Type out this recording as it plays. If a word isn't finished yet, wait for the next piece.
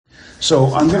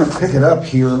So I'm going to pick it up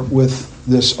here with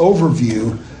this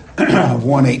overview of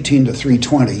 118 to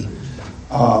 320.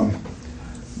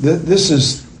 This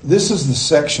is the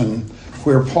section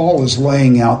where Paul is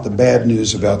laying out the bad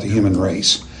news about the human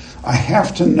race. I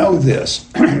have to know this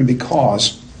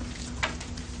because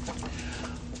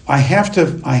I have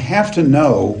to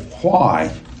know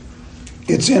why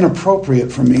it's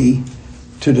inappropriate for me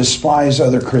to despise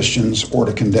other Christians or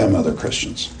to condemn other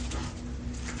Christians.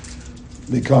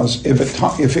 Because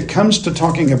if it comes to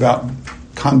talking about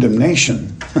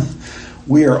condemnation,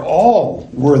 we are all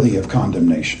worthy of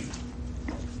condemnation.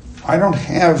 I don't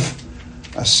have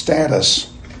a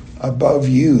status above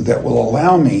you that will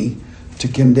allow me to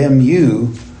condemn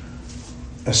you,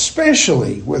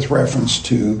 especially with reference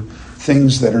to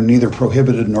things that are neither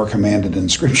prohibited nor commanded in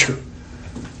Scripture.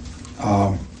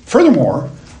 Furthermore,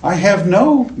 I have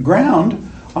no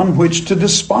ground on which to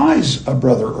despise a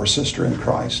brother or sister in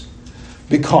Christ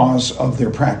because of their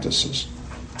practices.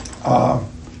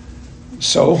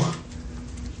 So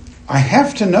I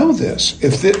have to know this.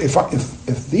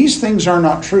 If these things are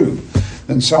not true,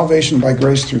 then salvation by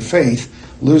grace through faith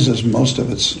loses most of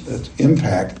its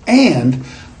impact and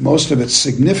most of its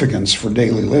significance for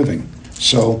daily living.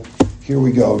 So here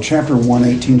we go. Chapter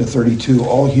 1:18 to 32,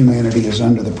 all humanity is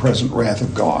under the present wrath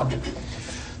of God.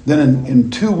 Then in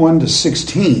 2:1 to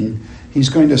 16, he's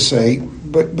going to say,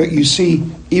 but you see,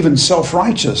 even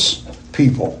self-righteous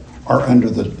people are under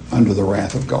the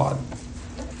wrath of God.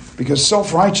 Because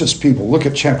self-righteous people, look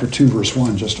at chapter 2, verse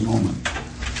 1, just a moment.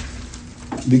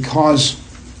 Because,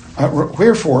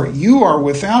 wherefore, you are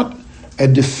without a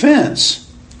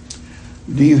defense.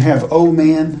 Do you have "O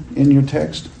man" in your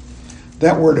text?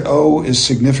 That word "O" is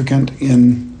significant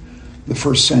in the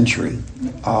first century.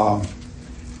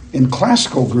 In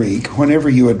classical Greek, whenever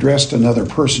you addressed another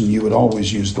person, you would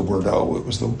always use the word "O." It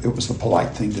was the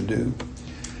polite thing to do.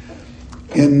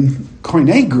 In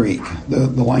Koine Greek, the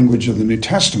language of the New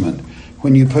Testament,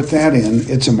 when you put that in,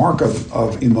 it's a mark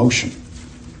of emotion.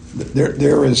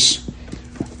 There is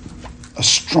a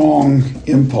strong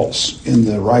impulse in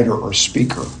the writer or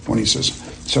speaker when he says.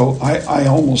 So I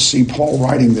almost see Paul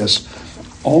writing this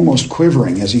almost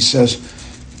quivering as he says,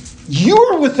 "You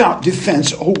are without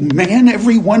defense, O man,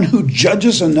 everyone who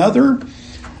judges another.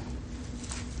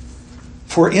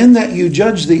 For in that you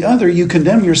judge the other, you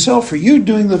condemn yourself, for you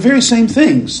doing the very same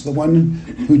things, the one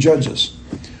who judges."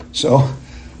 So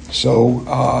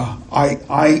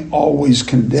I always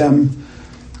condemn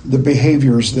the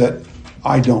behaviors that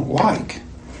I don't like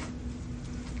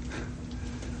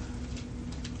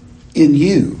in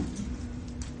you.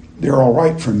 They're all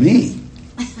right for me,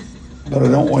 but I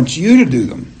don't want you to do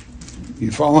them.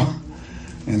 You follow?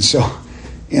 And so,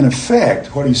 in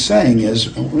effect, what he's saying is,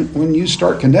 when you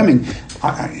start condemning,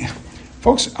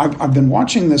 folks, I've been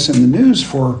watching this in the news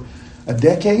for a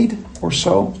decade or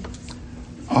so.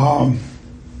 I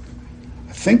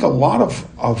think a lot of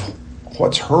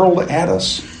what's hurled at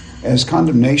us as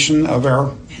condemnation of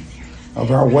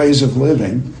our ways of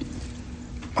living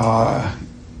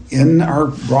in our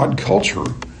broad culture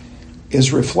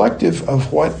is reflective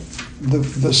of what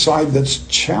the side that's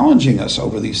challenging us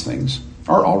over these things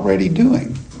are already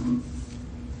doing.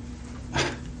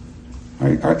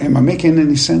 Am I making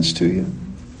any sense to you?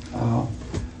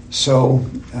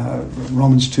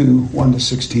 Romans 2:1 to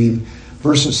 16,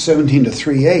 verses 17 to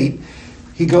 3:8,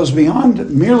 he goes beyond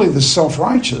merely the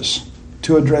self-righteous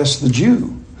to address the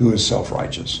Jew who is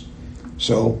self-righteous.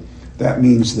 So that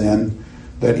means then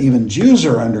that even Jews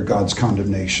are under God's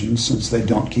condemnation since they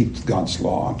don't keep God's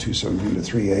law, 2:17 to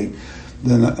 3:8.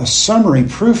 Then a summary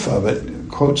proof of it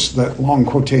quotes that long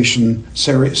quotation,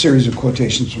 series of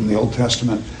quotations from the Old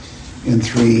Testament in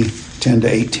 3:10 to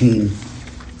 18.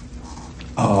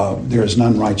 There is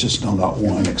none righteous, no, not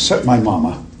one, except my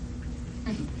mama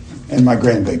and my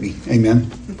grandbaby.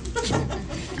 Amen? So,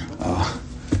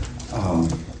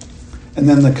 and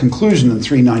then the conclusion in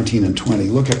 3:19 and 20.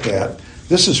 Look at that.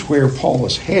 This is where Paul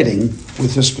is heading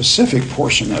with this specific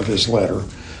portion of his letter.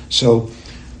 So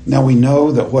now we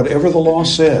know that whatever the law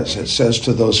says, it says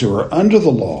to those who are under the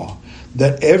law,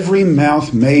 that every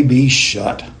mouth may be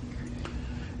shut,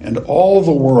 and all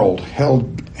the world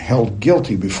held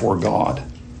guilty before God.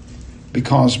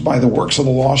 Because by the works of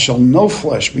the law shall no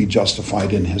flesh be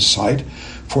justified in his sight,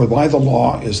 for by the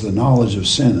law is the knowledge of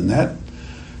sin. And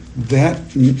that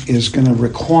is going to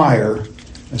require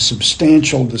a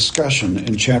substantial discussion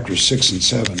in chapters 6 and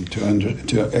 7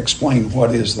 to explain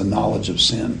what is the knowledge of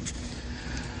sin.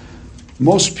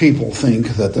 Most people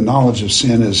think that the knowledge of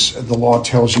sin is the law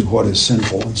tells you what is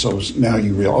sinful, and so now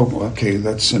you realize, oh, okay,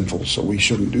 that's sinful, so we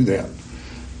shouldn't do that.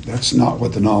 That's not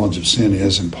what the knowledge of sin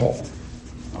is in Paul.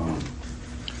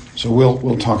 So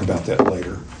we'll talk about that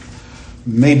later.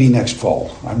 Maybe next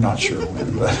fall. I'm not sure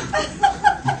when, but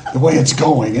the way it's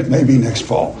going, it may be next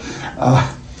fall.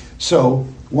 So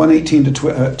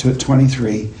 1:18 to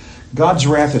 23, God's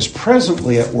wrath is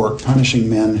presently at work punishing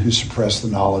men who suppress the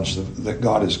knowledge that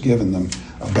God has given them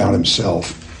about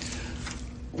himself.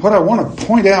 What I want to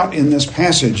point out in this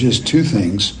passage is two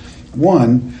things.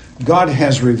 One, God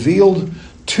has revealed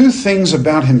two things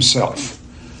about himself,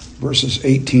 verses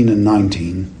 18 and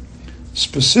 19,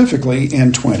 specifically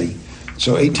in 20.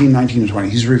 So 18, 19, and 20.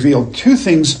 He's revealed two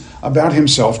things about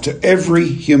himself to every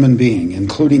human being,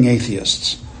 including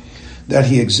atheists, that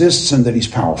he exists and that he's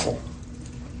powerful.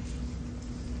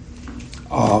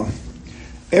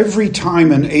 Every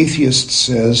time an atheist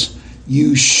says,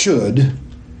 you should,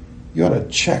 you ought to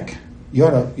check. You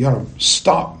ought to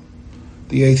stop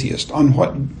the atheist. On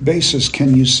what basis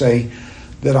can you say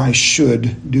that I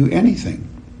should do anything?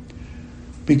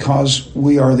 Because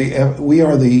we are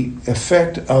the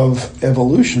effect of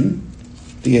evolution,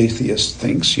 the atheist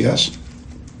thinks, yes?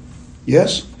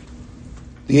 Yes?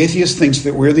 The atheist thinks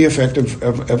that we're the effect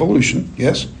of evolution,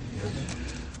 yes?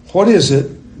 What is it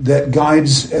that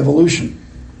guides evolution?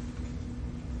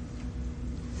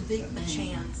 The big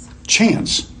chance.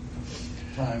 Chance.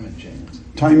 Time and chance.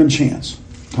 Time and chance.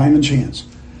 Time and chance.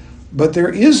 But there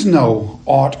is no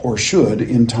ought or should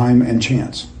in time and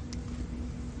chance.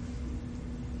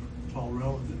 It's all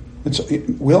relative.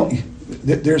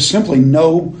 There's simply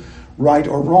no right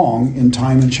or wrong in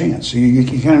time and chance. You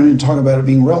can't even talk about it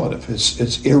being relative.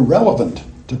 It's irrelevant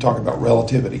to talk about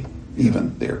relativity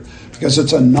even there, because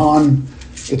it's a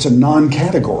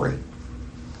non-category.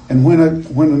 And when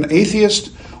an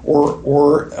atheist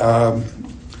or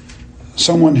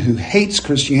someone who hates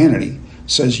Christianity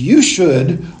says you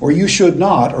should or you should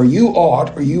not or you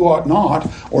ought not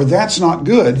or that's not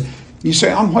good, you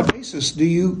say, on what basis do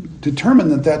you determine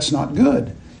that that's not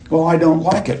good? Well, I don't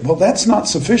like it. Well, that's not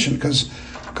sufficient because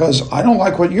I don't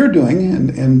like what you're doing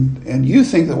and you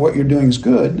think that what you're doing is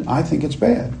good. I think it's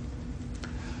bad.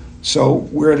 So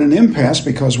we're at an impasse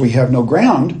because we have no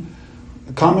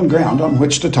common ground on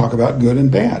which to talk about good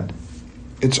and bad.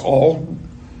 It's all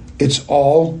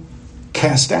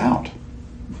cast out.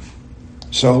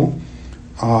 So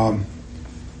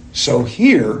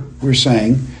here we're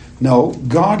saying, no,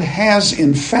 God has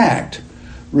in fact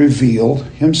revealed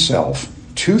himself,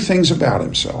 two things about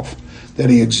himself, that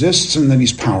he exists and that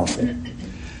he's powerful.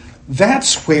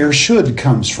 That's where should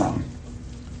comes from.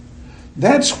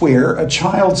 That's where a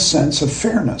child's sense of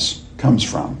fairness comes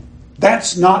from.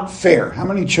 That's not fair. How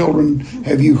many children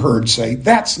have you heard say,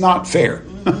 that's not fair?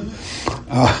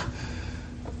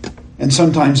 And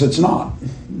sometimes it's not,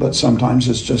 but sometimes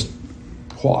it's just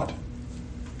what?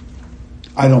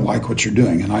 I don't like what you're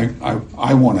doing, and I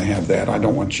want to have that. I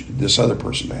don't want this other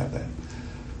person to have that.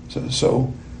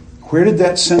 So where did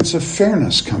that sense of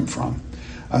fairness come from?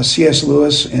 C.S.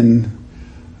 Lewis,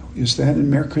 is that in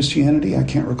Mere Christianity? I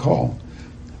can't recall.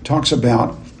 Talks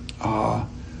about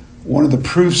one of the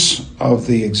proofs of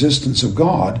the existence of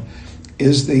God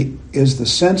is the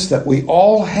sense that we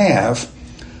all have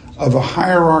of a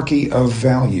hierarchy of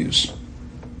values.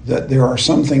 That there are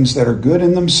some things that are good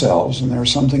in themselves, and there are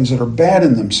some things that are bad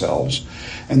in themselves,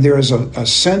 and there is a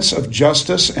sense of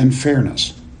justice and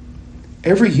fairness.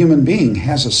 Every human being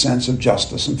has a sense of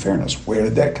justice and fairness. Where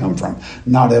did that come from?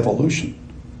 Not evolution.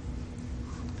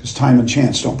 Because time and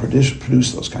chance don't produce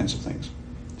those kinds of things.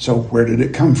 So where did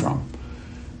it come from?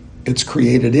 It's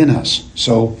created in us.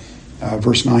 So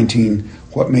verse 19,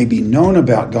 what may be known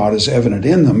about God is evident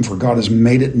in them, for God has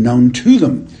made it known to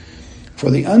them. For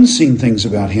the unseen things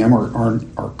about him are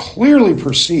clearly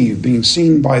perceived, being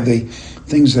seen by the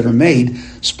things that are made,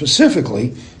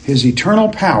 specifically his eternal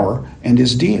power and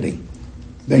his deity.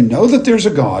 They know that there's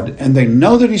a God, and they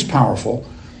know that he's powerful,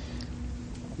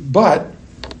 but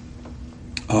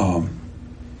the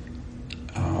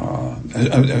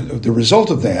result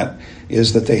of that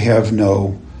is that they have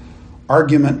no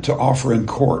argument to offer in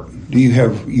court. Do you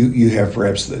have you have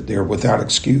perhaps that they're without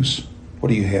excuse? What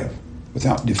do you have?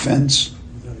 Without defense?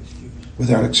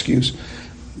 Without excuse.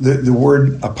 The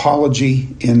word apology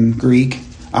in Greek,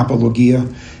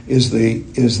 apologia, is the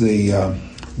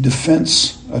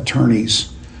defense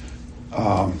attorney's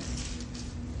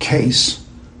case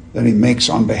that he makes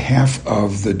on behalf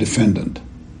of the defendant.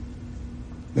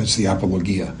 That's the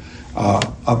apologia.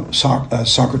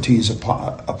 Socrates'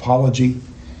 apology.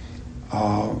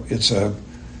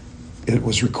 It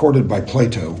was recorded by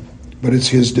Plato, but it's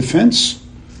his defense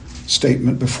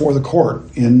statement before the court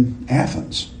in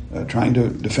Athens, trying to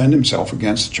defend himself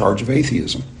against the charge of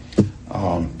atheism.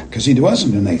 Because he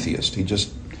wasn't an atheist. He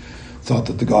just thought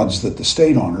that the gods that the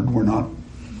state honored were not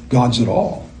gods at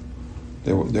all.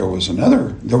 There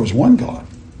was one God,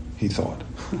 he thought,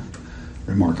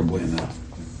 remarkably enough.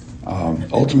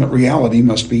 Ultimate reality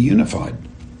must be unified.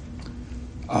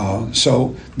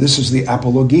 So this is the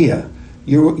apologia.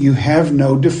 You have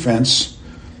no defense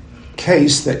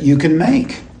case that you can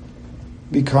make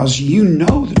because you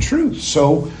know the truth.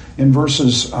 So in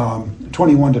verses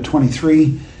 21 to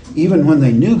 23, even when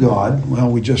they knew God, well,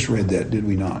 we just read that, did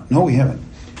we not? No, we haven't.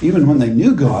 Even when they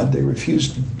knew God, they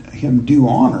refused him due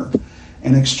honor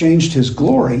and exchanged his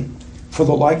glory for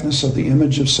the likeness of the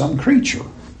image of some creature.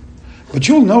 But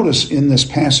you'll notice in this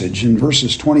passage, in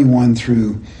verses 21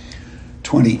 through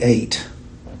 28,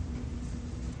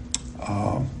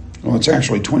 well, it's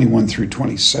actually 21 through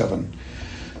 27,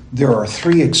 there are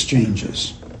three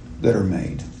exchanges that are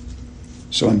made.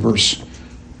 So in verse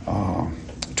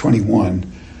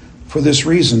 21, for this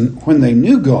reason, when they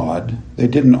knew God, they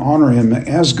didn't honor him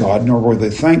as God, nor were they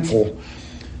thankful,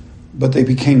 but they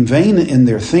became vain in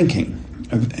their thinking.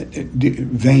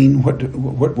 Vain,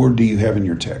 what word do you have in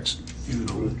your text?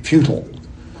 Futile.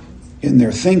 In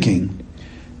their thinking,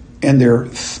 and their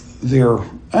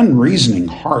unreasoning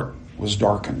heart was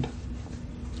darkened.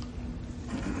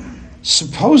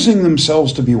 Supposing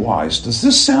themselves to be wise. Does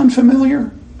this sound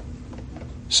familiar?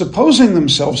 Supposing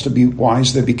themselves to be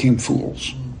wise, they became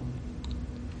fools.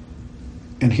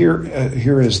 And here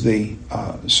is the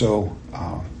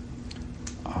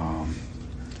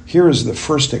here is the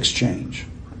first exchange.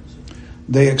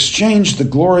 They exchanged the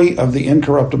glory of the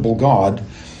incorruptible God.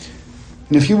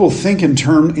 And if you will think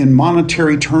in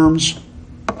monetary terms,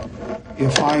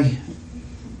 if I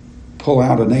pull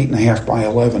out an 8.5 by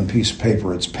 11 piece of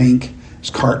paper, it's pink.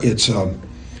 It's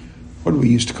what do we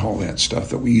used to call that stuff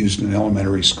that we used in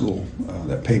elementary school?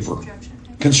 That paper,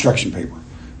 construction paper.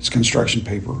 It's construction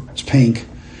paper. It's pink,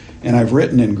 and I've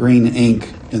written in green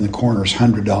ink in the corners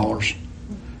 $100,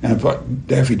 and I put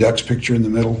Daffy Duck's picture in the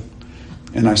middle.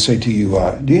 And I say to you,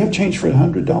 do you have change for a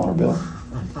 $100 bill?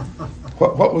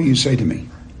 What will you say to me?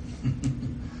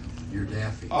 You're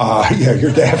Daffy. Yeah,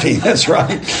 you're Daffy. That's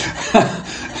right.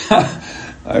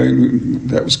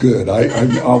 That was good.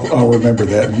 I'll remember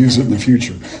that and use it in the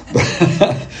future.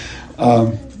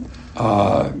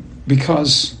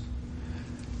 Because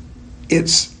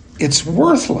it's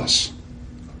worthless.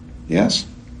 Yes?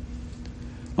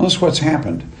 Well, that's what's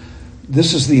happened.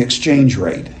 This is the exchange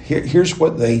rate. Here's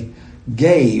what they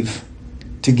gave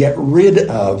to get rid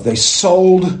of. They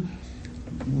sold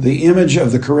the image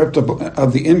of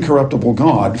the incorruptible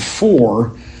God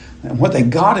for, and what they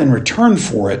got in return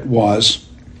for it was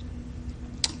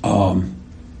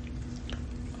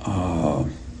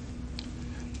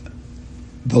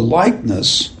the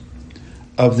likeness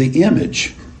of the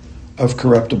image of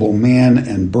corruptible man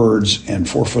and birds and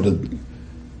four-footed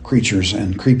creatures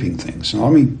and creeping things. Now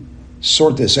let me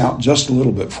sort this out just a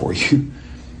little bit for you.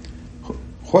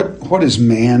 What is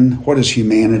man? What is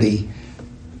humanity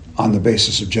on the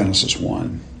basis of Genesis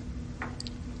 1?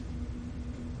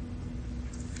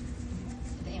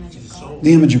 The image of God.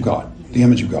 The image of God. The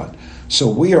image of God. So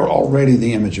we are already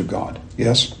the image of God.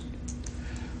 Yes?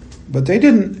 But they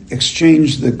didn't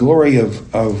exchange the glory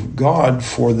of God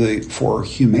for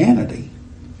humanity.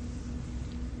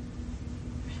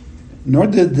 Nor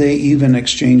did they even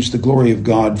exchange the glory of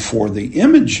God for the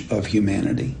image of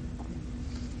humanity.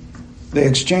 They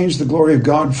exchanged the glory of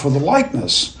God for the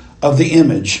likeness of the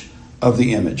image of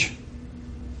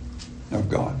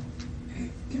God.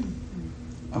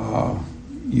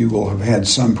 You will have had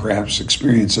some perhaps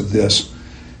experience of this.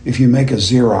 If you make a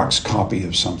Xerox copy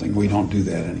of something, we don't do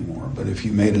that anymore, but if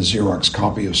you made a Xerox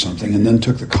copy of something and then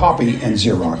took the copy and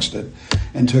Xeroxed it,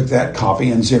 and took that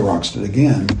copy and Xeroxed it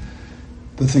again,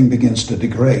 the thing begins to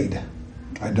degrade.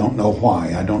 I don't know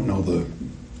why. I don't know the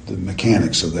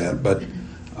mechanics of that, but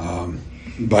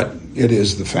it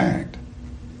is the fact.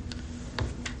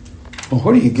 Well,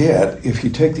 what do you get if you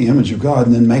take the image of God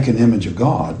and then make an image of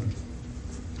God?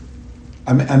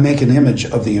 I make an image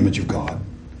of the image of God.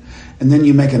 And then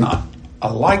you make a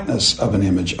likeness of an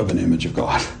image of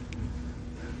God.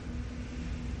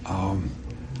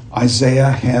 Isaiah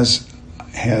has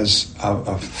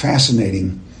a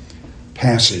fascinating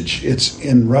passage. It's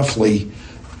in roughly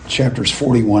chapters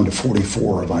 41 to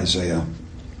 44 of Isaiah.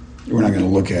 We're not going to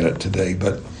look at it today,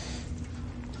 but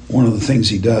one of the things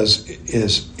he does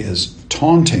is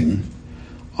taunting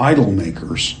idol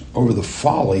makers over the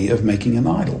folly of making an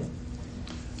idol.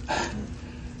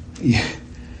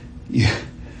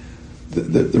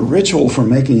 The ritual for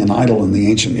making an idol in the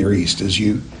ancient Near East is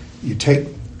you take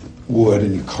wood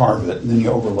and you carve it, and then you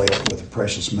overlay it with a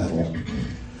precious metal,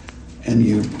 and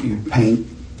you paint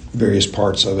various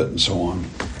parts of it and so on.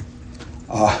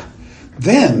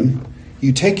 Then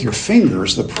you take your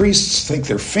fingers, the priests take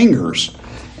their fingers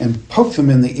and poke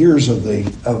them in the ears of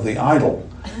the idol,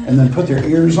 and then put their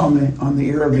ears on the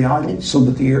ear of the idol so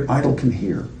that the idol can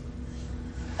hear.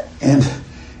 And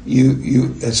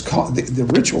it's called, the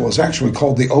ritual is actually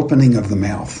called the opening of the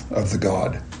mouth of the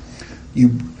god.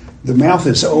 The mouth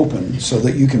is open so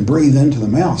that you can breathe into the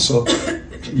mouth. So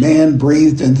man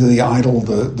breathed into the idol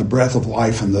the breath of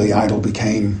life, and the idol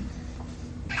became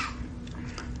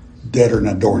deader than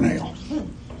a doornail.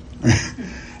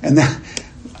 And that,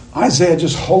 Isaiah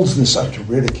just holds this up to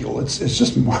ridicule. It's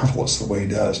just marvelous the way he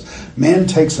does. Man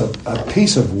takes a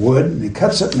piece of wood and he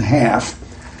cuts it in half.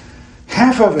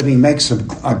 Half of it he makes a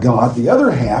god. The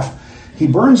other half he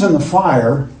burns in the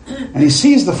fire, and he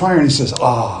sees the fire and he says,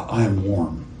 I am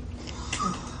warm.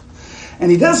 And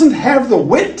he doesn't have the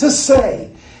wit to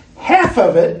say, half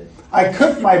of it I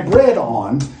cooked my bread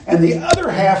on, and the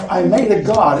other half I made a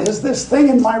god. Is this thing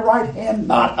in my right hand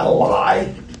not a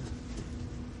lie?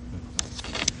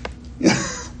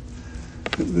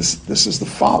 This is the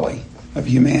folly of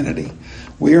humanity.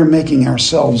 We are making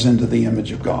ourselves into the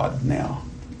image of God now,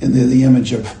 into the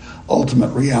image of ultimate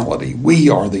reality. We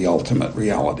are the ultimate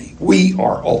reality. We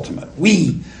are ultimate.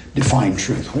 We define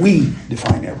truth. We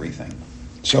define everything.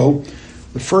 So,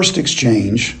 the first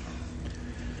exchange,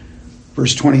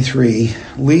 verse 23,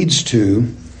 leads to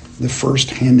the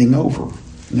first handing over.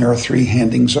 And there are 3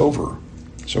 handings over.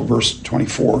 So verse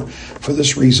 24, for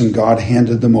this reason God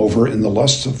handed them over in the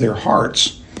lusts of their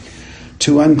hearts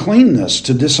to uncleanness,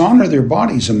 to dishonor their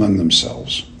bodies among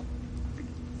themselves.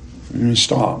 Let me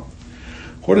stop.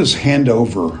 What does hand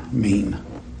over mean?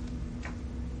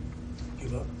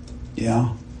 Give up.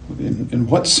 Yeah. In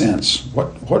what sense?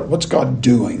 What's God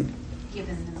doing?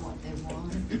 Giving them what they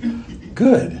want.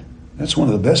 Good. That's one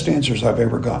of the best answers I've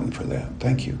ever gotten for that.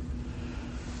 Thank you.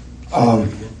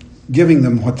 Giving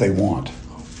them what they want.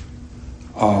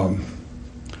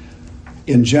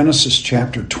 In Genesis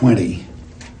chapter 20,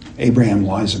 Abraham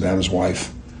lies about his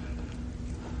wife.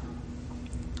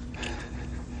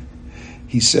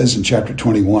 He says in chapter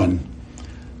 21,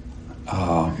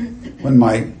 I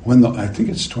think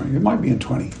it's 20, it might be in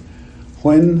 20.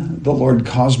 When the Lord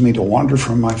caused me to wander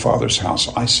from my father's house,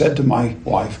 I said to my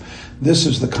wife, this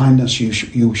is the kindness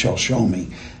you shall show me.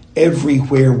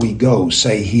 Everywhere we go,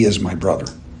 say he is my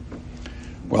brother.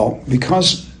 Well,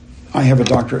 because I have a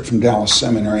doctorate from Dallas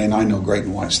Seminary and I know great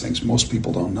and wise things most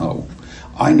people don't know,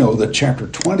 I know that chapter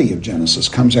 20 of Genesis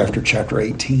comes after chapter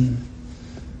 18.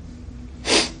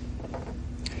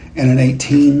 And in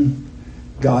 18,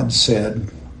 God said,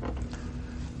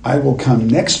 I will come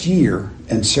next year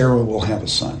and Sarah will have a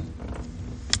son.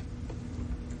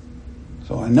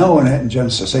 So I know in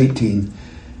Genesis 18,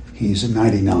 he's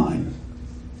 99.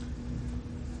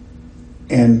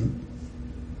 And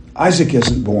Isaac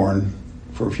isn't born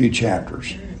for a few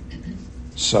chapters.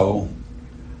 So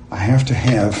I have to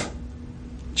have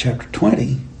chapter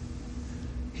 20.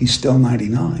 He's still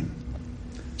 99.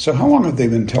 So how long have they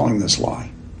been telling this lie?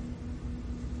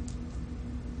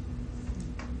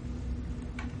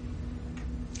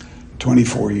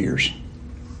 24 years.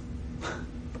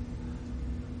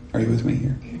 Are you with me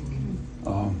here?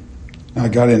 I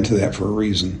got into that for a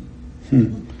reason.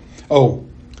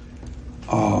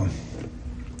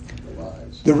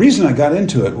 The reason I got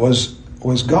into it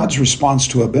was God's response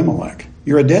to Abimelech.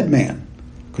 You're a dead man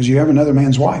because you have another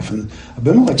man's wife. And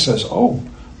Abimelech says, oh,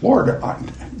 Lord,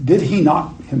 did he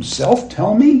not himself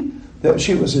tell me that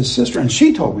she was his sister? And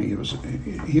she told me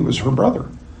he was her brother.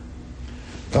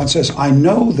 God says, I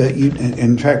know that you,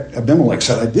 in fact, Abimelech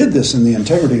said, I did this in the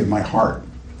integrity of my heart.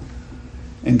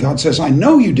 And God says, I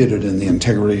know you did it in the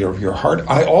integrity of your heart.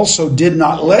 I also did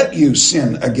not let you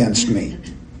sin against me.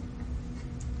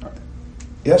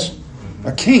 Yes?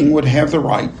 A king would have the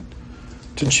right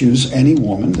to choose any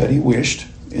woman that he wished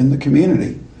in the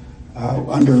community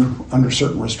under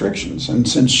certain restrictions. And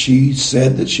since she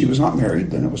said that she was not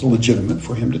married, then it was legitimate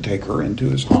for him to take her into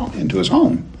his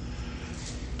home.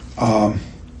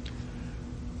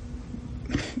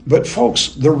 But folks,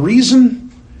 the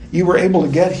reason you were able to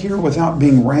get here without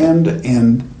being rammed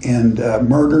and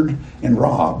murdered and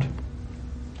robbed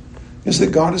is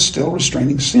that God is still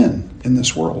restraining sin in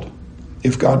this world.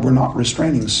 If God were not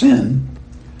restraining sin,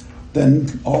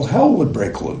 then all hell would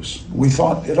break loose. We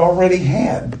thought it already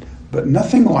had, but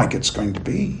nothing like it's going to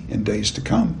be in days to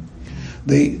come.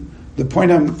 The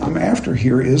point I'm after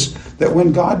here is that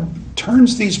when God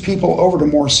turns these people over to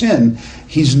more sin,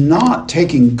 he's not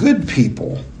taking good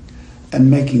people and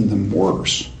making them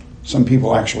worse. Some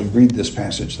people actually read this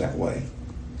passage that way.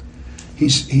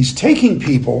 He's taking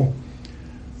people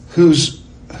whose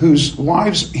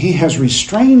lives he has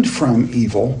restrained from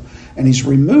evil And he's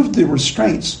removed the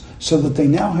restraints so that they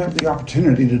now have the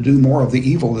opportunity to do more of the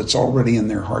evil that's already in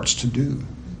their hearts to do.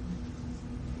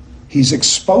 He's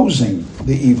exposing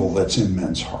the evil that's in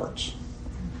men's hearts.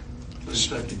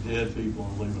 Protecting dead people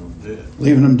and leaving them dead.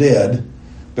 Leaving them dead,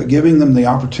 but giving them the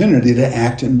opportunity to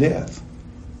act in death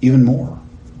even more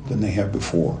than they have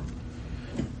before.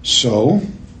 So,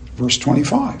 verse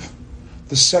 25,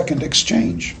 the second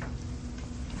exchange.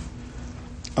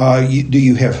 Do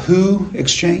you have who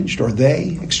exchanged or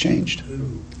they exchanged?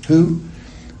 Who?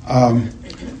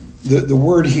 The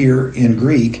word here in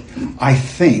Greek, I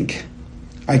think,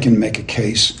 I can make a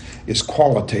case, is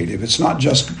qualitative. It's not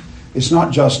just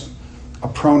a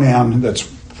pronoun that's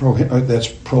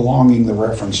prolonging the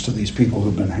reference to these people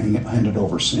who've been handed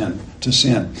over to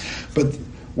sin. But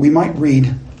we might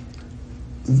read,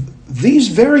 these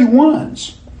very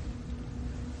ones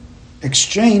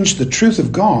exchanged the truth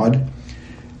of God,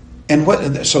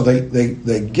 and so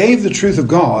they gave the truth of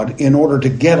God in order to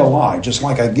get a lie. Just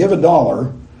like I give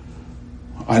 $1,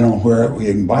 I don't know where we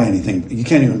can buy anything. You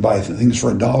can't even buy things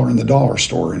for $1 in the dollar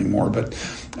store anymore. But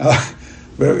I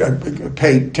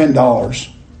pay $10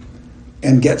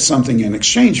 and get something in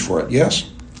exchange for it. Yes?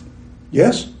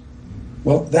 Yes?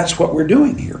 Well, that's what we're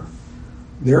doing here.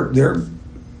 They're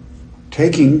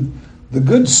taking the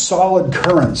good solid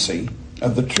currency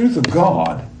of the truth of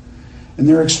God and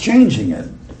they're exchanging it.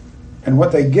 And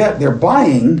what they get, they're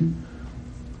buying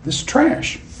this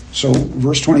trash. So,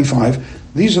 verse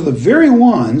 25, these are the very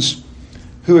ones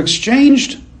who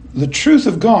exchanged the truth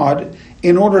of God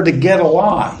in order to get a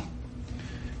lie.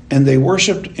 And they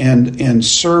worshipped and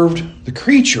served the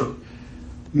creature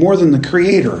more than the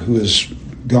Creator, who is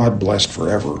God blessed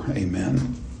forever.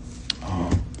 Amen.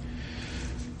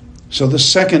 So the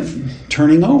second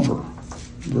turning over,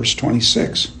 verse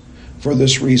 26. For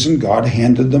this reason, God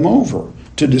handed them over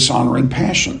to dishonoring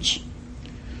passions.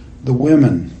 The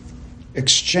women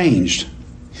exchanged.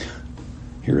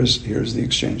 Here's the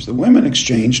exchange. The women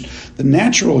exchanged the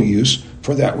natural use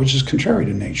for that which is contrary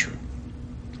to nature.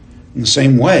 In the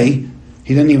same way,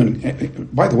 he didn't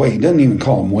even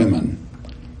call them women.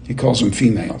 He calls them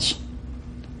females.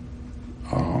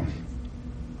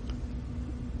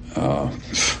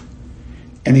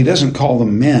 And he doesn't call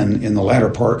them men in the latter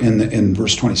part, in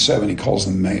verse 27, he calls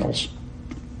them males.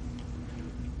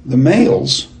 The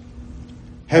males,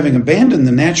 having abandoned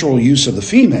the natural use of the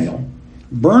female,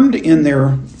 burned in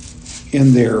their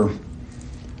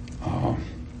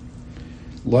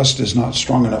lust is not a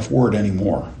strong enough word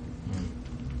anymore,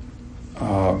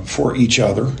 for each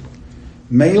other,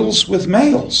 males with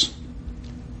males,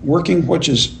 working what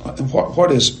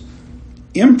is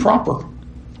improper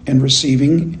and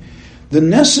receiving the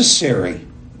necessary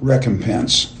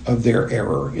recompense of their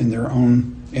error in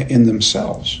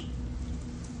themselves.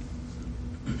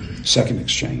 Second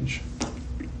exchange.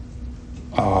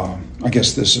 I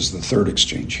guess this is the third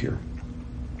exchange here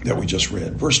that we just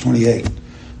read. Verse 28,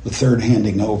 the third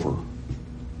handing over.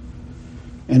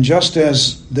 And just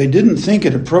as they didn't think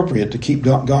it appropriate to keep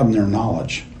God in their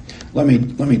knowledge, let me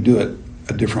do it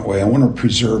a different way. I want to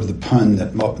preserve the pun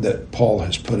that Paul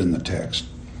has put in the text.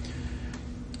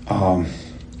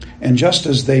 And just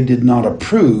as they did not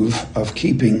approve of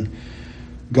keeping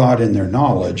God in their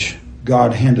knowledge,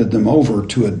 God handed them over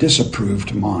to a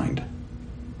disapproved mind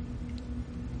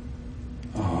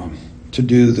to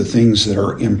do the things that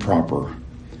are improper.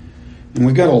 And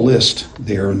we've got a list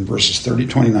there in verses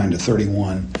 29 to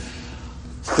 31.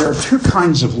 There are two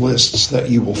kinds of lists that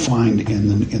you will find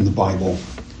in the Bible.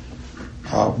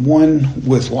 One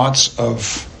with lots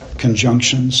of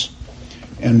conjunctions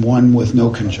and one with no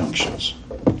conjunctions.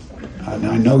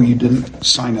 Now I know you didn't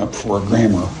sign up for a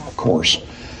grammar course,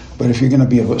 but if you're going to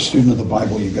be a student of the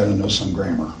Bible, you've got to know some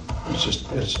grammar.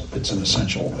 It's an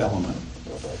essential element.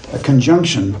 A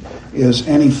conjunction is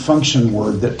any function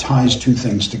word that ties two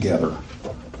things together.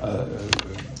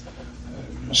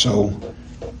 So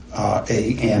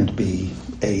A and B,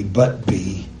 A but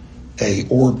B, A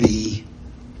or B.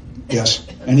 Yes,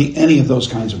 any of those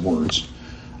kinds of words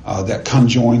that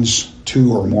conjoins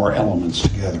two or more elements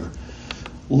together.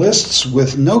 Lists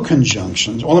with no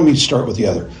conjunctions. Well, let me start with the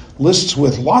other. Lists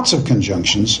with lots of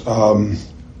conjunctions.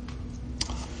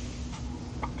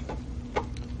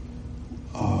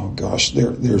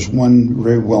 There's one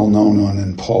very well-known one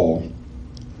in Paul,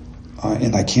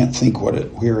 and I can't think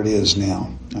where it is now.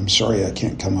 I'm sorry, I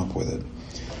can't come up with it.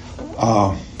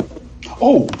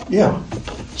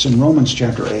 It's in Romans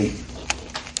chapter 8.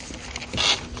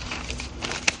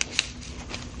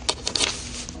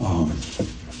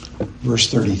 Verse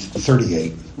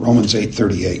 38, Romans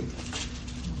 8:38.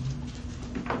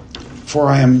 For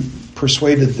I am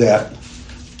persuaded that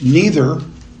neither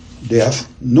death,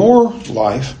 nor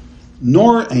life,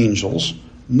 nor angels,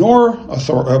 nor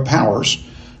powers,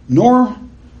 nor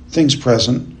things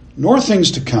present, nor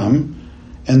things to come.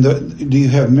 And do you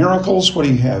have miracles? What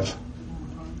do you have?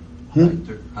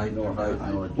 Height nor height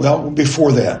nor depth. Well,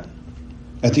 before that,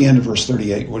 at the end of verse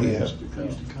 38, what do you have?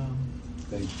 Things to come.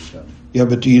 Things to come. Yeah,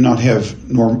 but do you not have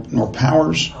nor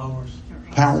powers? Powers.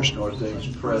 Powers? Nor things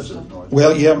present. Nor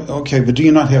Well, yeah, okay, but do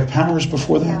you not have powers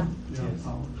before that? Yeah,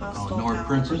 powers. Hostile Nor powers.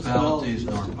 principalities,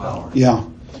 nor powers. Yeah.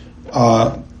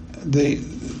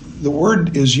 The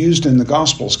word is used in the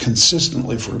Gospels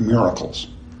consistently for miracles.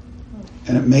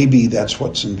 And it may be that's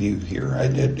what's in view here.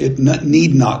 It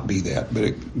need not be that,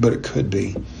 but it could be.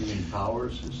 You mean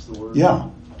powers is the word? Yeah.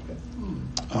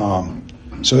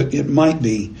 So it might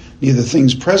be neither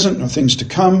things present nor things to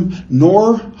come,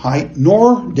 nor height,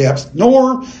 nor depth,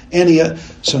 nor any.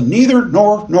 So neither,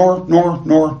 nor.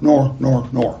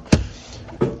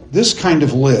 This kind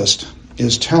of list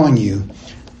is telling you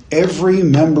every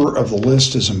member of the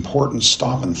list is important.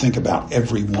 Stop and think about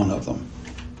every one of them.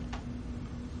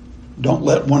 Don't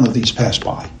let one of these pass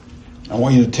by. I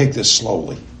want you to take this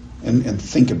slowly and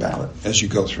think about it as you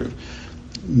go through.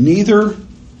 Neither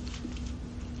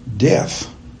death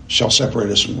shall separate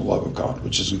us from the love of God,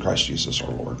 which is in Christ Jesus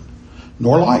our Lord,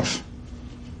 nor life,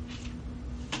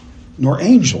 nor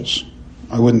angels.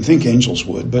 I wouldn't think angels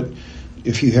would, but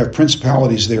if you have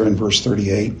principalities there in verse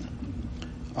 38,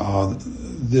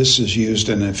 this is used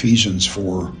in Ephesians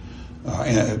for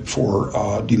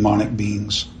demonic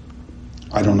beings.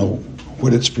 I don't know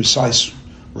what its precise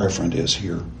referent is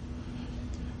here.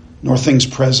 Nor things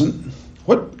present.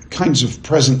 What kinds of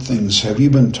present things have you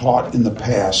been taught in the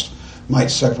past might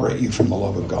separate you from the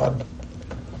love of God?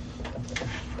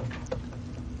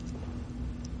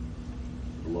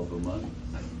 The love of money.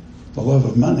 The love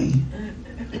of money.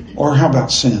 Or how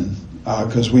about sin?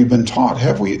 Because we've been taught.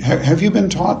 Have you been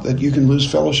taught that you can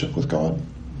lose fellowship with God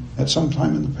at some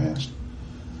time in the past?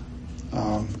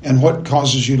 And what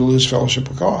causes you to lose fellowship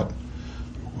with God?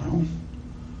 Well,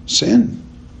 sin.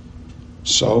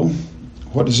 So,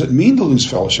 what does it mean to lose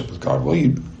fellowship with God? Well,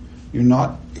 you're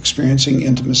not experiencing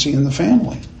intimacy in the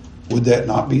family. Would that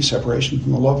not be separation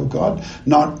from the love of God?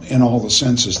 Not in all the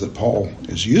senses that Paul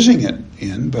is using it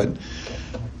in, but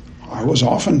I was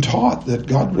often taught that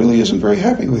God really isn't very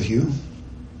happy with you.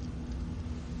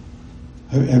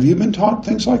 Have you been taught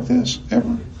things like this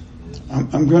ever?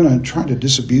 I'm going to try to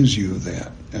disabuse you of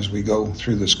that as we go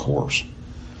through this course.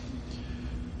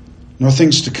 Nor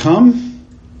things to come,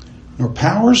 nor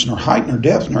powers, nor height, nor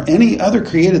depth, nor any other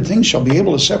created thing shall be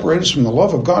able to separate us from the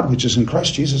love of God, which is in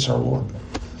Christ Jesus our Lord.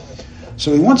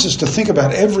 So he wants us to think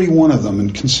about every one of them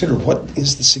and consider what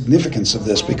is the significance of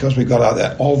this, because we got out of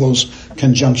that all those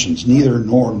conjunctions, neither,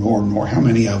 nor. How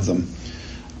many of them?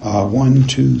 1,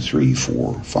 2, 3,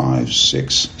 4, 5,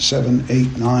 6, 7,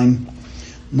 8, 9.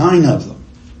 9 of them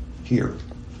here.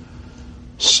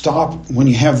 Stop when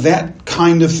you have that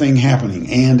kind of thing happening,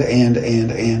 and,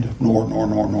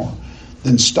 nor.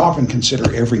 Then stop and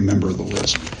consider every member of the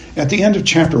list. At the end of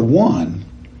chapter 1,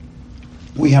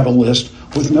 we have a list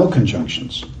with no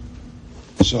conjunctions.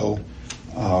 So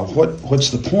what's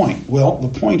the point? Well,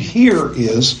 the point here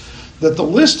is that the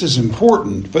list is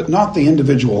important, but not the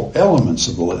individual elements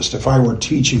of the list. If I were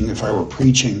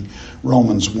preaching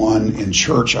Romans 1 in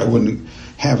church, I wouldn't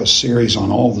have a series on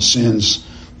all the sins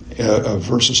of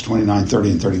verses 29,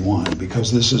 30, and 31,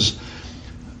 because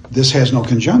this has no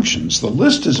conjunctions. The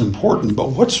list is important, but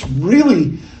what's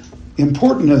really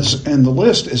important in the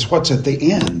list is what's at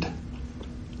the end.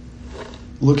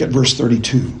 Look at verse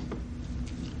 32.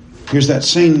 Here's that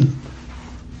same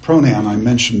pronoun I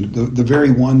mentioned, the very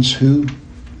ones who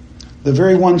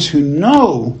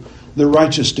know the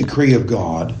righteous decree of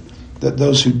God, that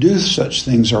those who do such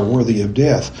things are worthy of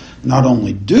death, not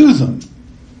only do them,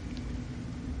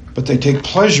 but they take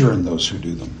pleasure in those who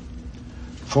do them.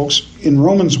 Folks, in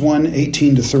Romans 1,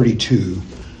 18 to 32,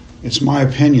 it's my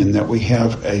opinion that we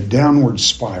have a downward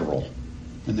spiral,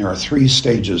 and there are 3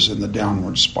 stages in the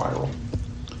downward spiral.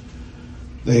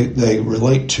 They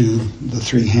relate to the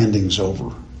 3 handings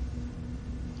over.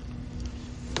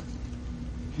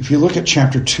 If you look at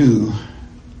chapter 2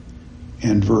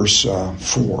 and verse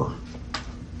 4,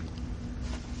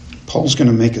 Paul's going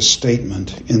to make a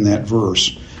statement in that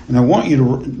verse. And I want you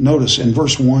to notice in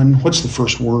verse 1, what's the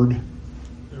first word?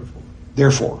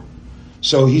 Therefore.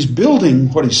 So he's building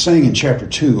what he's saying in chapter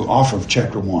 2 off of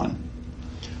chapter 1.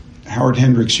 Howard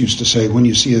Hendricks used to say, when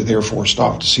you see a therefore,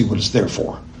 stop to see what it's there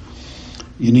for.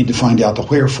 You need to find out the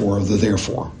wherefore of the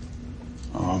therefore.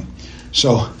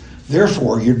 So,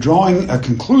 therefore, you're drawing a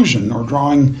conclusion or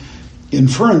drawing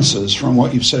inferences from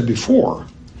what you've said before.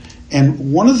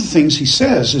 And one of the things he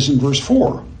says is in verse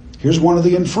 4. Here's one of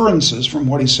the inferences from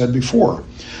what he said before.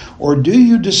 Or do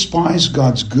you despise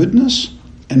God's goodness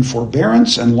and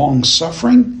forbearance and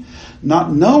long-suffering,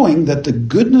 not knowing that the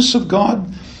goodness of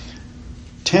God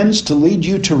tends to lead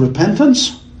you to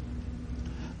repentance?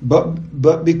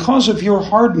 But because of your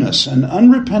hardness and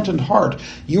unrepentant heart,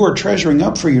 you are treasuring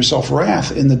up for yourself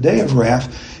wrath in the day of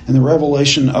wrath and the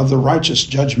revelation of the righteous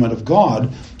judgment of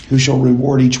God, who shall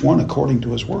reward each one according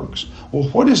to his works. Well,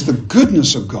 what is the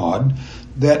goodness of God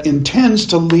that intends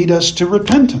to lead us to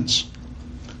repentance?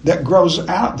 That grows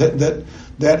out,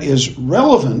 that is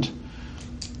relevant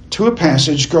to a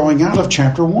passage growing out of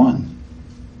chapter 1.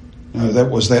 Now,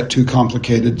 was that too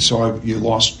complicated, so you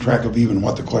lost track of even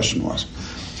what the question was.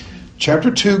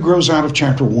 Chapter 2 grows out of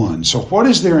chapter 1. So what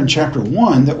is there in chapter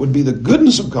 1 that would be the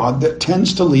goodness of God that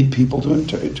tends to lead people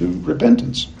to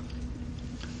repentance?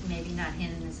 Maybe not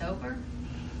handing this over?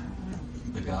 I don't know.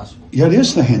 The gospel. Yeah, it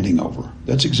is the handing over.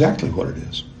 That's exactly what it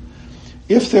is.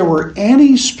 If there were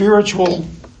any spiritual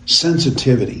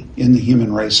sensitivity in the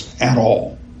human race at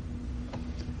all,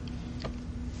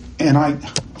 and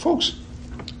folks,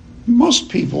 most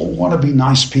people want to be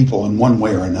nice people in one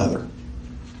way or another.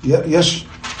 Yes,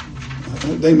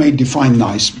 they may define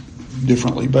nice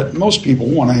differently, but most people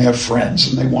want to have friends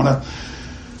and they want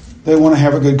to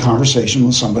have a good conversation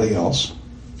with somebody else.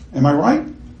 Am I right?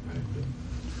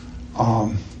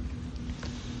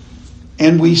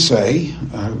 And we say,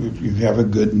 you have a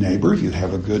good neighbor, you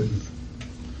have a good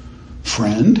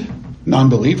friend,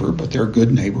 non-believer, but they're a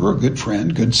good neighbor, a good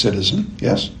friend, good citizen.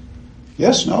 Yes?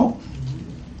 Yes, no?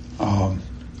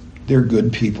 They're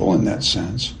good people in that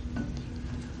sense.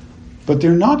 But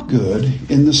they're not good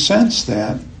in the sense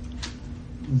that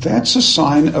that's a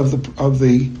sign of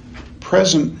the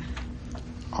present,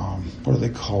 what do they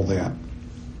call that?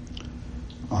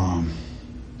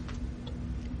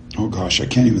 Oh gosh, I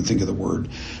can't even think of the word.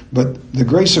 But the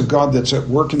grace of God that's at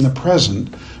work in the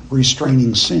present,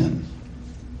 restraining sin.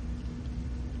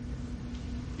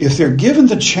 If they're given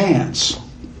the chance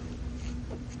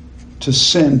to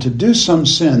sin, to do some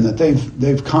sin that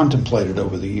they've contemplated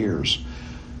over the years,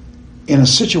 in a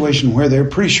situation where they're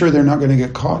pretty sure they're not going to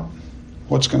get caught,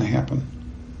 what's going to happen?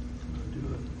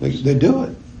 They do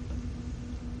it.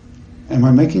 Am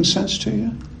I making sense to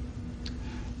you?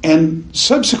 And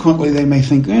subsequently they may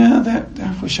think,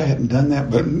 I wish I hadn't done that,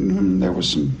 but there were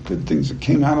some good things that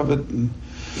came out of it, and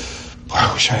boy,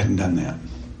 I wish I hadn't done that.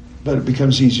 But it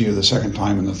becomes easier the second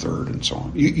time and the third and so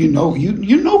on. You know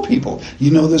people. You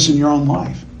know this in your own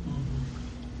life.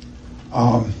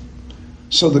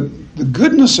 So the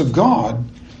goodness of God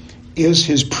is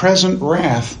his present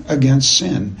wrath against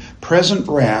sin. Present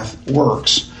wrath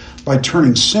works by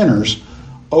turning sinners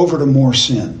over to more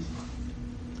sin.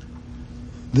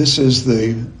 This is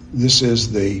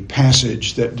the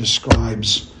passage that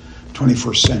describes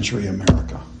 21st century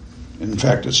America. In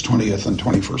fact, it's 20th and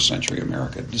 21st century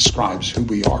America. It describes who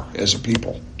we are as a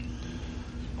people.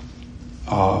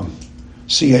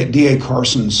 D.A.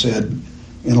 Carson said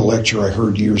in a lecture I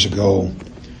heard years ago,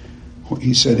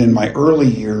 he said, in my early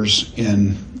years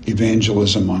in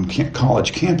evangelism on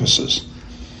college campuses,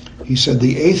 he said,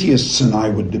 the atheists and I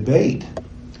would debate.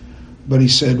 But he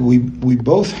said, we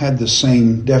both had the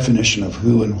same definition of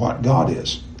who and what God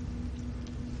is.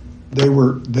 They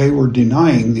were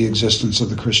denying the existence of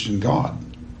the Christian God.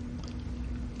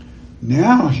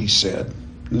 Now, he said,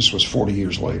 and this was 40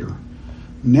 years later,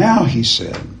 now, he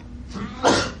said,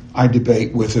 I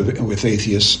debate with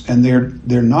atheists, and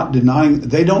they're not denying,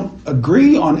 they don't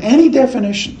agree on any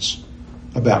definitions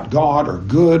about God or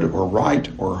good or right,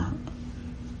 or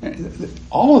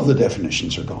all of the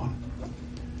definitions are gone.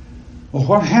 Well,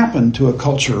 what happened to a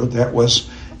culture that was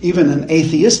even an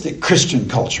atheistic Christian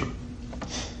culture?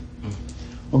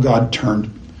 Well, God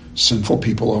turned sinful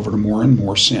people over to more and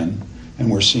more sin, and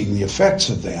we're seeing the effects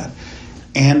of that.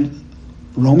 And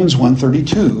Romans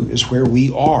 1:32 is where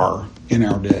we are in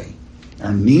our day.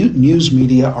 Our news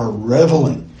media are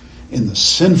reveling in the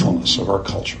sinfulness of our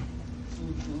culture.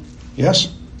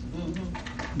 Yes?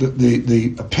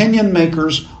 The opinion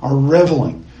makers are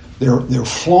reveling. They're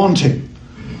flaunting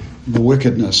the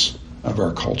wickedness of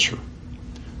our culture.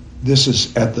 This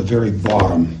is at the very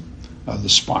bottom of the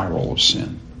spiral of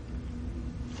sin.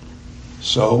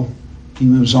 So he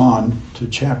moves on to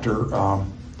chapter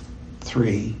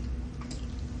 3.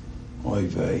 Oy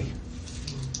vey.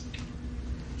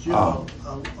 Jim,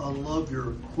 I love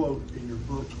your quote in your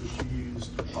book that you used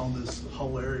on this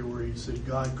whole area where you said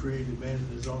God created man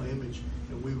in his own image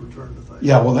and we were turned to faith.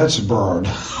 Yeah, well, that's Bernard.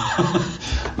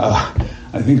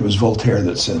 I think it was Voltaire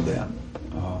that said that.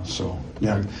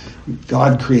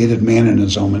 God created man in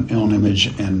his own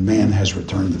image, and man has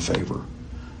returned the favor.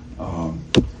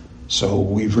 So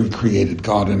we've recreated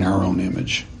God in our own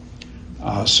image.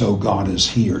 So God is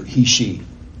he, she.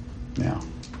 Now,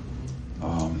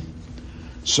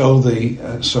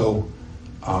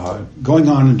 going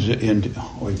on into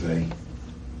oy vey.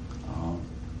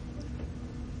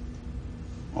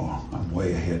 I'm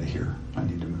way ahead here. I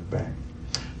need to move back.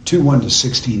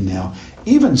 2:1-16 now.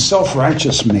 Even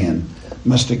self-righteous men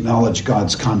must acknowledge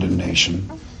God's condemnation,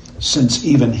 since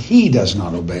even he does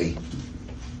not obey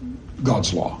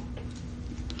God's law.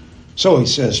 So he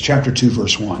says, chapter 2,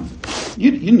 verse 1.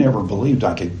 You never believed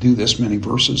I could do this many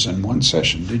verses in one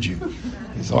session, did you?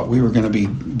 You thought we were going to be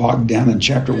bogged down in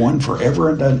chapter 1 forever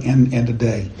and a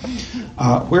day.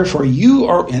 Wherefore you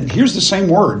are, and here's the same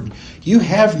word, you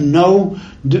have no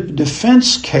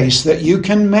defense case that you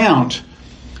can mount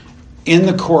in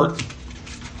the court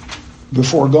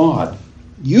before God.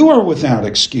 You are without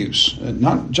excuse,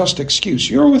 not just excuse.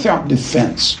 You're without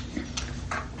defense.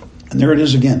 And there it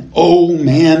is again. O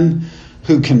man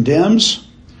who condemns,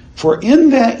 for in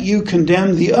that you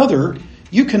condemn the other,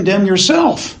 you condemn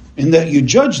yourself, in that you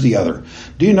judge the other.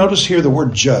 Do you notice here the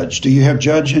word judge? Do you have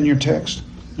judge in your text?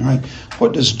 All right.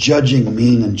 What does judging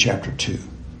mean in chapter 2?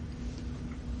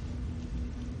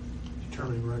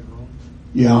 Determining right and wrong.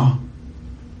 Yeah.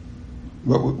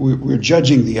 We're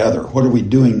judging the other. What are we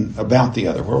doing about the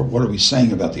other? What are we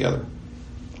saying about the other?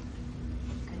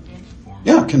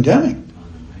 Yeah, condemning.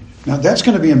 Now that's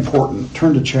going to be important.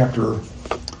 Turn to chapter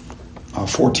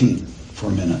 14 for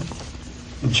a minute.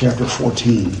 In chapter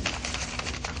 14,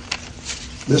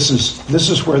 this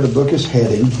is where the book is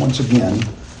heading. Once again,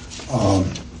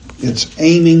 it's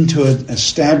aiming to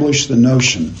establish the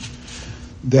notion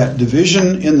that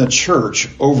division in the church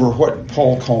over what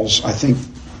Paul calls, I think,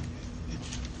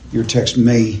 your text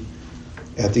may,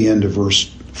 at the end of verse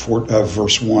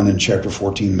 1 in chapter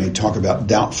 14, may talk about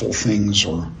doubtful things,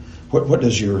 or what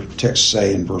does your text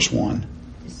say in verse 1?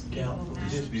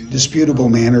 Disputable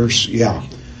matters, yeah.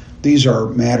 These are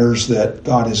matters that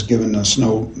God has given us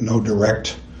no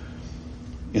direct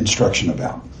instruction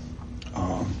about.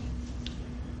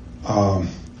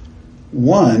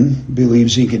 One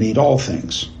believes he can eat all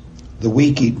things. The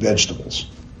weak eat vegetables.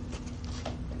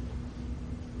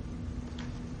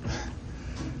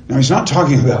 Now, he's not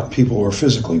talking about people who are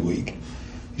physically weak.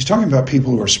 He's talking about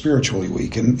people who are spiritually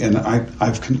weak. And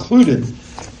I've concluded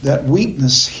that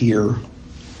weakness here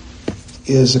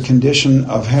is a condition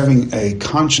of having a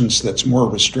conscience that's more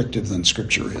restrictive than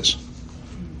Scripture is.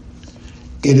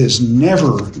 It is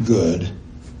never good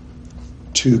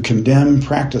to condemn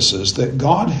practices that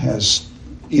God has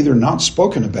either not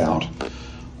spoken about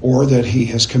or that he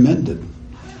has commended.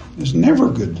 It's never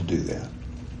good to do that.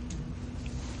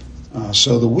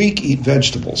 So the weak eat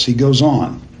vegetables. He goes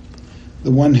on.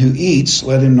 The one who eats,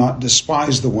 let him not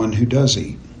despise the one who does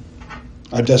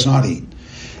not eat.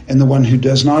 And the one who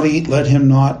does not eat, let him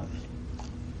not...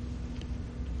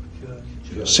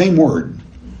 Judge. Same word.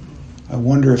 I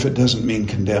wonder if it doesn't mean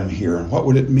condemn here. And what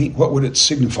would it mean? What would it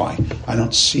signify? I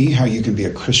don't see how you can be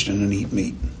a Christian and eat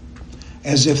meat.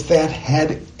 As if that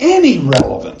had any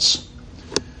relevance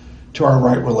to our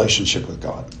right relationship with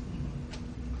God.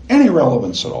 Any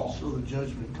relevance at all. So the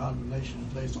judgment and condemnation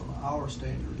is based on our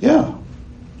standards. Yeah.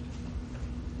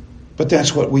 But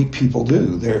that's what weak people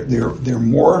do. They're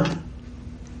more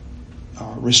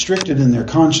restricted in their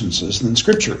consciences than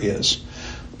Scripture is.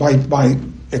 By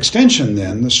extension,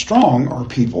 then, the strong are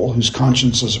people whose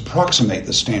consciences approximate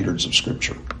the standards of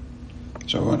Scripture.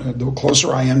 So the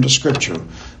closer I am to Scripture,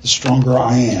 the stronger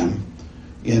I am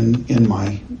in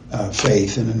my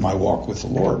faith and in my walk with the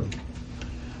Lord.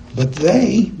 But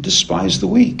they despise the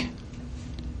weak.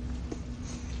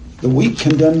 The weak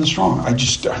condemn the strong. I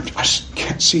just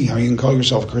can't see how you can call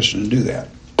yourself a Christian and do that.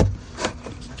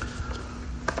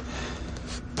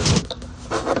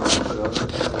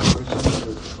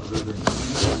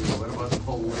 What about the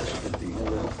whole list at the end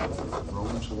of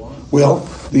Romans 1? Well,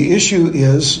 the issue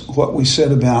is what we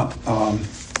said about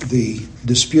the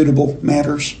disputable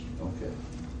matters. Okay.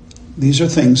 These are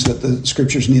things that the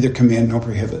Scriptures neither command nor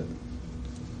prohibit.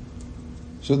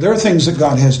 So there are things that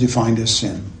God has defined as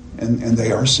sin, and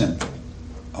they are sinful.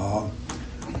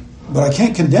 But I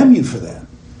can't condemn you for that.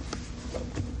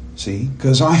 See,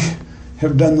 because I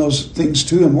have done those things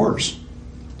too and worse.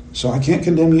 So I can't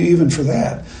condemn you even for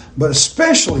that. But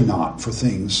especially not for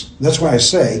things. That's why I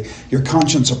say your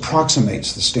conscience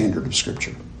approximates the standard of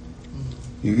Scripture.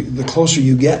 The closer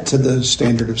you get to the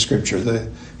standard of Scripture,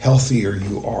 the healthier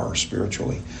you are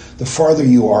spiritually. The farther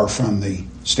you are from the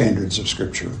standards of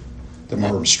Scripture, the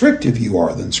more restrictive you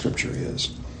are than Scripture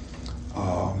is,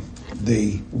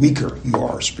 the weaker you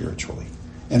are spiritually.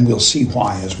 And we'll see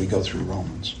why as we go through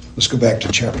Romans. Let's go back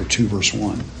to chapter 2, verse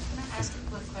 1. Can I ask a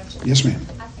quick question? Yes, ma'am.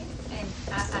 I think, and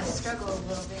I struggle a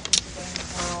little bit in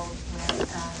today's world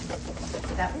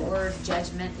when that word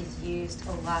judgment is used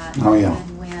a lot. Oh, yeah.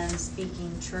 Even when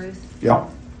speaking truth. Yeah,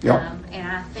 yeah. And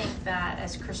I think that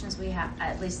as Christians, we have,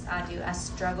 at least I do, I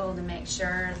struggle to make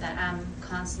sure that I'm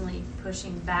constantly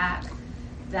pushing back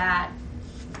that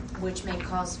which may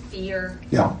cause fear.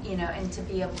 Yeah. And to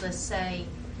be able to say,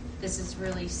 this is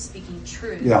really speaking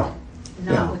truth. Yeah.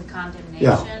 Not Yeah. with condemnation.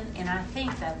 Yeah. And I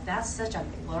think that that's such a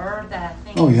blur that I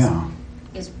think Oh, yeah.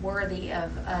 is worthy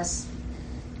of us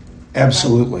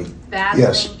Absolutely. battling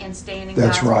Yes. and standing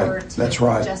That's God's right. word to That's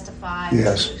right. justify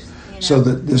Yes. truth. So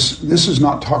that this is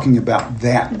not talking about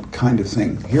that kind of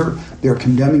thing. Here they're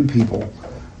condemning people.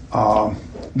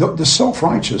 The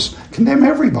self-righteous condemn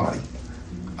everybody.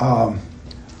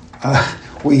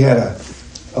 We had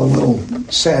a little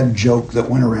sad joke that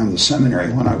went around the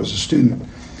seminary when I was a student.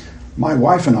 My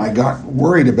wife and I got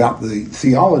worried about the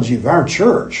theology of our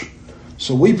church,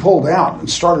 so we pulled out and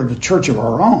started a church of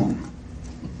our own.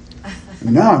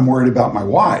 And now I'm worried about my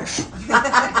wife.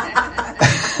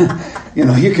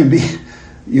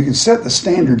 You can set the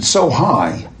standard so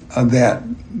high that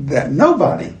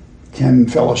nobody can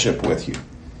fellowship with you.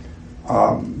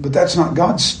 But that's not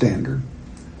God's standard.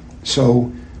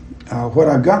 So what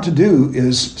I've got to do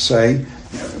is say,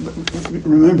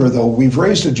 remember though, we've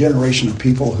raised a generation of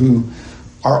people who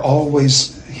are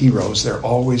always heroes. They're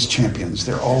always champions.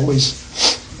 They're always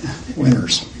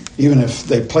winners. Even if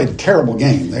they played a terrible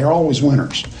game, they're always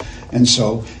winners. And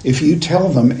so if you tell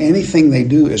them anything they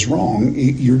do is wrong,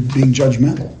 you're being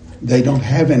judgmental. They don't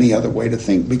have any other way to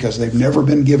think because they've never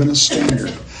been given a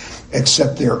standard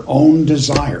except their own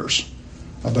desires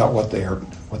about what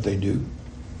they do.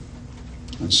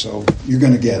 And so you're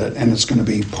going to get it, and it's going to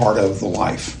be part of the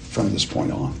life from this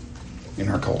point on in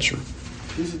our culture.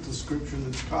 Is it the scripture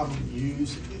that's commonly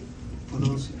used for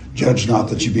those? Judge not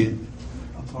that you be.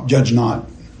 I'm sorry. Judge not.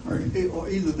 Or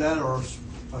either that or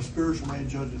a spiritual man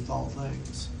judgeth all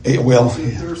things. Well, If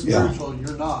they're yeah. spiritual,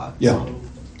 you're not. Yeah. So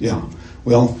Yeah.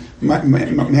 Well,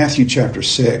 Matthew chapter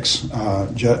 6,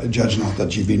 judge not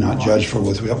that you be not judged, for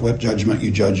with what judgment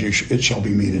you judge, it shall be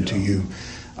meted to you.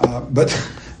 But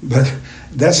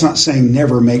that's not saying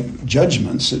never make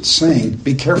judgments. It's saying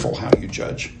be careful how you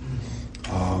judge.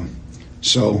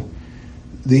 So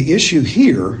the issue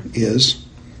here is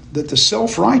that the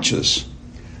self-righteous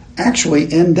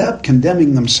actually end up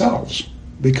condemning themselves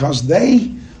because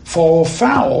they fall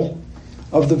foul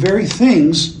of the very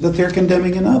things that they're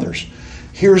condemning in others.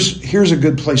 Here's a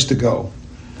good place to go.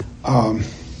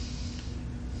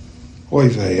 Oy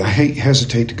vey, I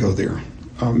hesitate to go there.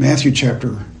 Matthew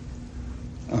chapter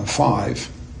 5.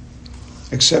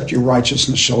 Except your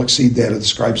righteousness shall exceed that of the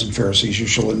scribes and Pharisees, you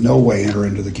shall in no way enter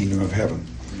into the kingdom of heaven.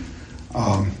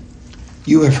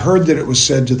 You have heard that it was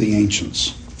said to the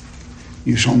ancients,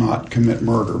 you shall not commit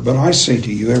murder. But I say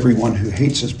to you, everyone who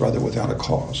hates his brother without a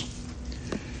cause.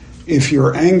 If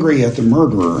you're angry at the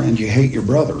murderer and you hate your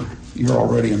brother, you're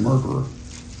already a murderer.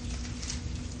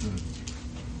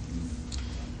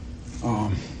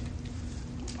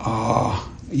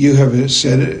 You have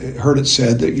heard it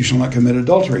said that you shall not commit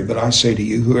adultery. But I say to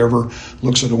you, whoever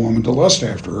looks at a woman to lust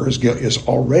after her is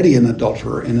already an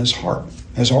adulterer in his heart,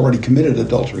 has already committed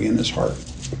adultery in his heart.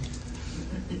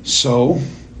 So,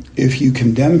 if you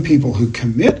condemn people who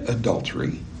commit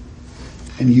adultery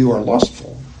and you are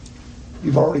lustful,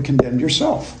 you've already condemned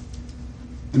yourself.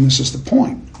 And this is the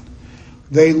point.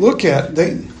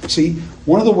 See,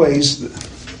 one of the ways that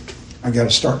I got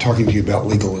to start talking to you about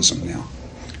legalism now.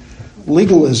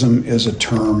 Legalism is a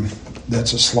term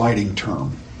that's a sliding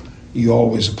term. You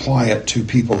always apply it to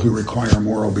people who require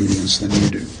more obedience than you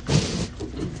do.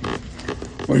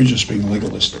 Or you're just being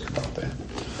legalistic about that.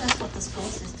 That's what the school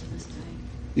system is doing.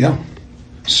 Yeah.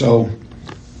 So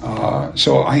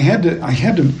I had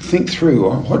to think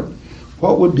through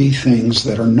what would be things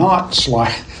that are not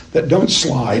that don't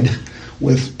slide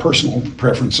with personal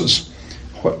preferences.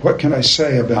 What can I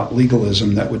say about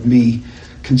legalism that would be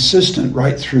consistent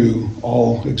right through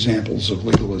all examples of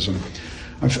legalism?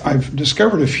 I've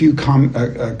discovered a few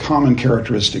common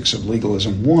characteristics of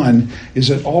legalism. One is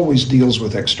it always deals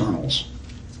with externals.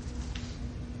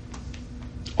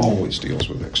 Always deals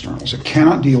with externals. It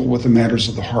cannot deal with the matters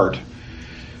of the heart.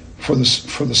 For the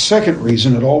second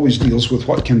reason, it always deals with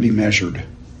what can be measured.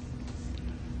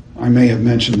 I may have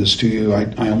mentioned this to you.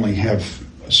 I only have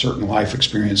a certain life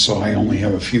experience, so I only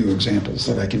have a few examples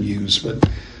that I can use. But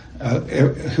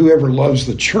whoever loves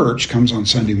the church comes on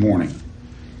Sunday morning.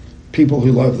 People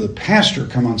who love the pastor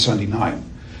come on Sunday night.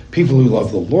 People who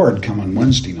love the Lord come on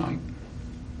Wednesday night.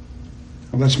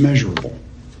 Well, that's measurable.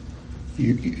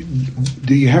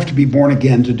 Do you have to be born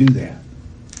again to do that?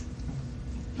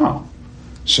 No.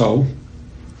 So,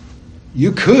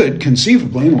 you could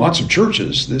conceivably, in lots of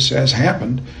churches, this has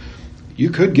happened, you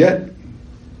could get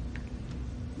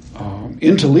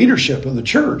into leadership of the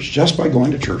church just by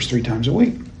going to church 3 times a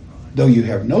week, though you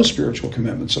have no spiritual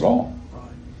commitments at all.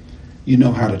 You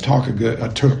know how to talk a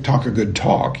good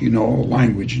talk. You know a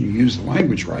language, and you use the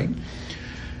language right.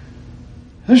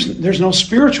 There's no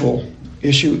spiritual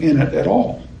issue in it at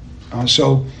all.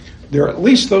 So there are at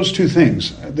least those 2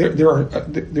 things.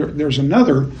 There's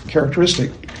another characteristic,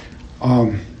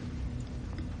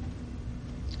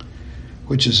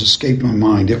 which has escaped my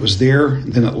mind. It was there,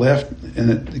 then it left,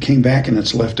 and it came back, and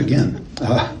it's left again.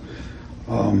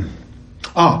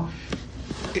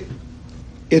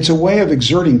 It's a way of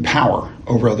exerting power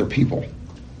over other people.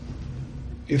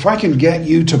 If I can get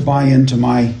you to buy into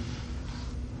my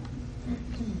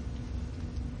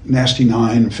nasty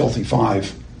 9, filthy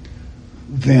 5,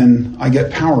 then I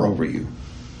get power over you.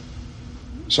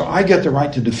 So I get the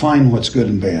right to define what's good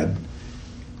and bad,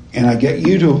 and I get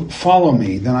you to follow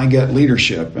me. Then I get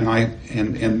leadership,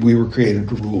 and we were created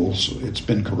to rule. So it's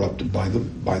been corrupted by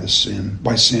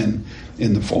sin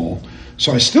in the fall.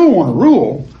 So I still want to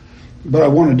rule, but I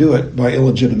want to do it by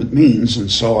illegitimate means,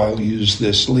 and so I'll use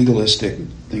this legalistic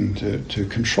thing to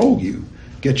control you,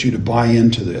 get you to buy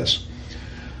into this.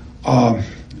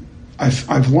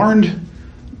 I've learned,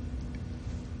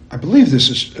 I believe this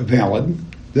is valid,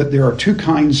 that there are 2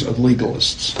 kinds of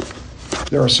legalists.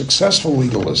 There are successful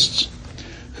legalists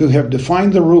who have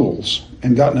defined the rules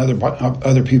and gotten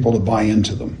other people to buy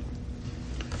into them.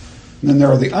 And then there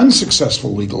are the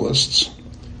unsuccessful legalists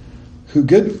who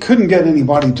couldn't get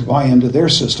anybody to buy into their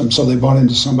system, so they bought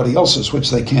into somebody else's, which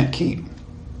they can't keep.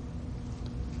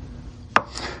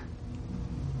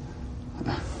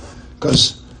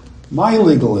 Because my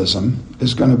legalism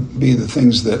is going to be the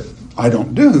things that I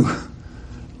don't do.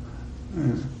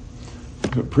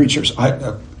 Preachers,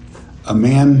 a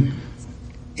man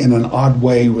in an odd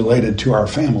way related to our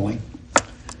family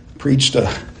preached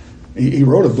he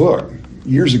wrote a book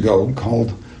years ago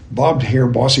called Bobbed Hair,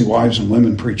 Bossy Wives, and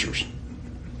Women Preachers.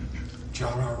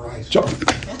 John R. Rice.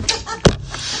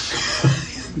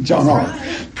 John R.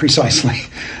 Precisely.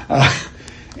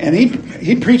 And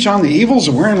he'd preach on the evils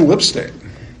of wearing lipstick.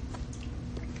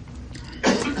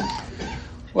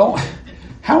 Well,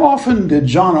 how often did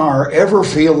John R. ever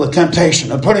feel the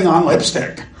temptation of putting on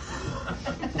lipstick?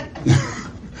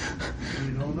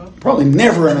 Probably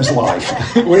never in his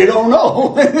life. We don't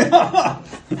know.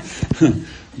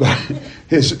 But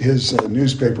his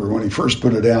newspaper, when he first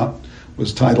put it out,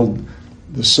 was titled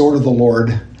 "The Sword of the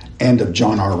Lord and of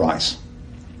John R. Rice."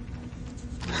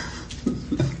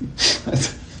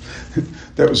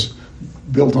 That was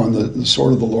built on the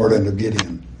sword of the Lord and of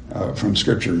Gideon from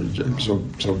Scripture.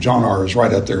 So John R. is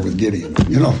right up there with Gideon,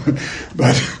 you know.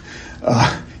 But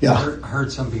yeah, I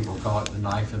heard some people call it the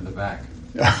knife in the back.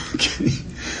 Okay.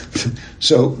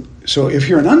 So if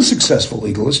you're an unsuccessful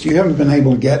legalist, you haven't been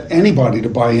able to get anybody to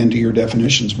buy into your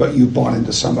definitions, but you bought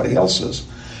into somebody else's.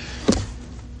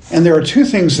 And there are 2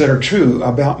 things that are true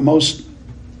about most,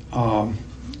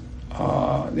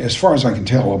 as far as I can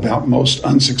tell, about most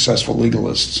unsuccessful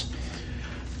legalists.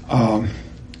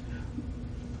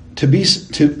 To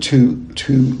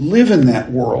live in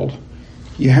that world,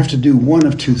 you have to do one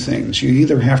of 2 things. You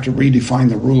either have to redefine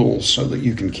the rules so that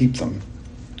you can keep them,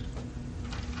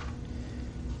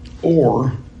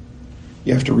 or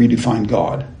you have to redefine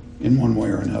God in one way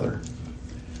or another.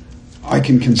 I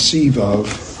can conceive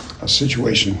of a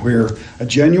situation where a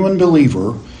genuine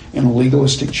believer in a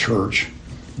legalistic church,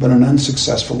 but an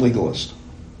unsuccessful legalist,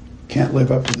 can't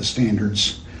live up to the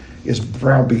standards, is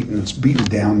browbeaten, it's beaten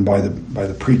down by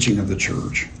the preaching of the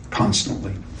church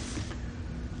constantly.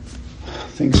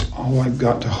 Thinks all I've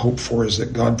got to hope for is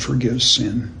that God forgives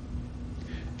sin.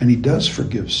 And He does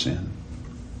forgive sin.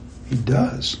 He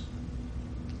does.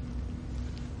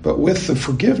 But with the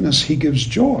forgiveness, He gives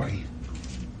joy.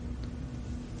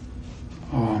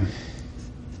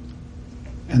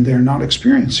 And they're not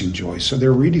experiencing joy. So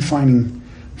they're redefining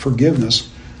forgiveness.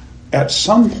 At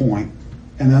some point,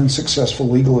 an unsuccessful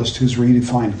legalist who's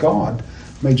redefined God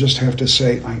may just have to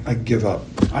say, I give up.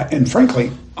 And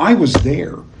frankly, I was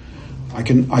there. I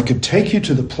could take you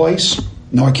to the place.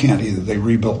 No, I can't either. They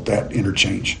rebuilt that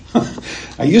interchange.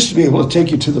 I used to be able to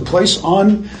take you to the place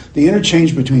on the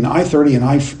interchange between I-30 and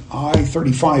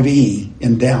I-35E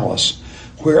in Dallas,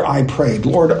 where I prayed,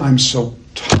 Lord, I'm so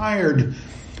tired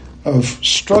of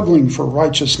struggling for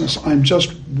righteousness. I'm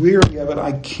just weary of it.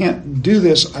 I can't do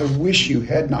this. I wish you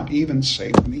had not even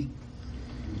saved me.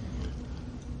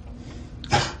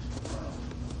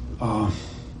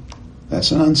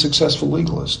 That's an unsuccessful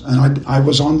legalist. And I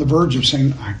was on the verge of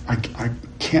saying, I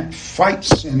can't fight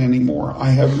sin anymore. I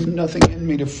have nothing in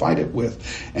me to fight it with.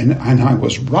 And I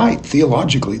was right.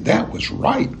 Theologically, that was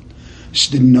right.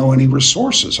 Just didn't know any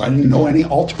resources. I didn't know any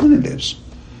alternatives.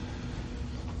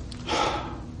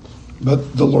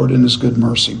 But the Lord in His good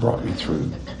mercy brought me through.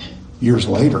 Years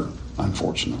later,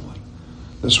 unfortunately.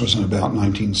 This was in about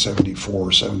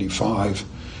 1974, 75.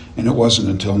 And it wasn't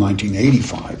until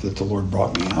 1985 that the Lord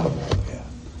brought me out of all that.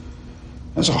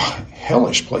 That's a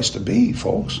hellish place to be,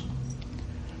 folks.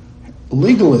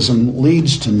 Legalism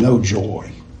leads to no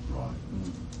joy.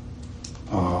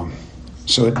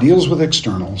 So it deals with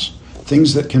externals,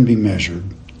 things that can be measured.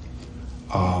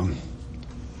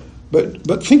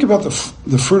 But think about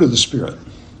the fruit of the Spirit.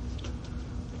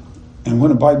 And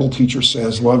when a Bible teacher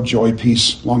says love, joy,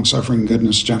 peace, long-suffering,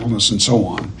 goodness, gentleness, and so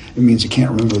on, it means you can't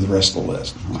remember the rest of the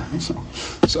list.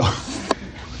 So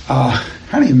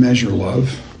how do you measure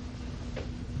love?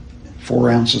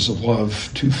 4 ounces of love,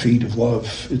 2 feet of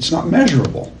love. It's not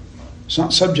measurable. It's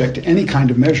not subject to any kind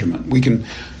of measurement.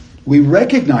 We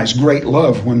recognize great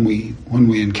love when we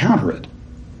encounter it,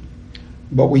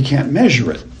 but we can't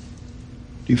measure it.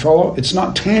 Do you follow? It's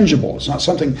not tangible. It's not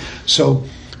something so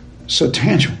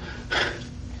tangible.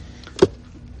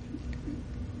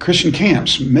 Christian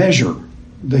camps measure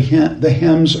the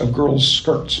hems of girls'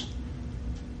 skirts.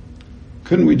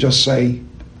 Couldn't we just say,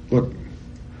 look,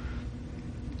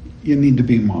 you need to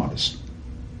be modest?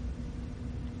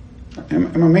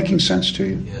 Am I making sense to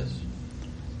you? Yes.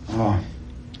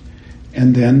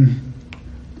 And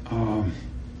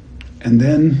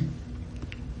then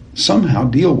somehow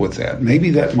deal with that.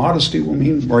 Maybe that modesty will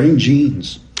mean wearing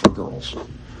jeans for girls.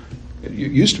 It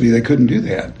used to be they couldn't do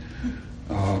that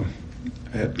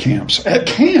at camps. At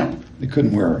camp, they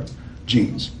couldn't wear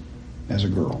jeans as a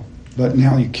girl. But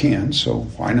now you can, so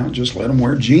why not just let them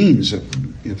wear jeans if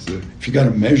you got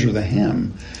to measure the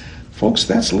hem? Folks,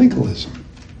 that's legalism.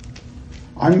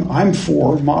 I'm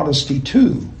for modesty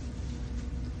too.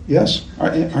 Yes?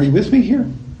 Are you with me here?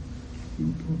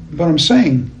 But I'm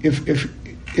saying, if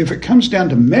it comes down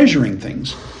to measuring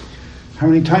things, how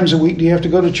many times a week do you have to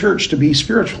go to church to be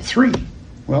spiritual? 3.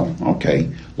 Well,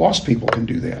 okay, lost people can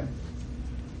do that.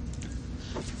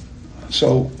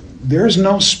 So there's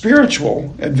no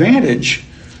spiritual advantage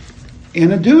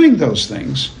in doing those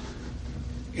things.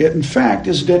 It, in fact,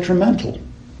 is detrimental.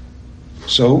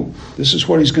 So this is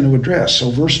what he's going to address.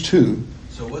 So verse 2.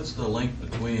 So what's the link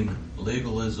between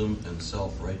legalism and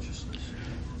self-righteousness?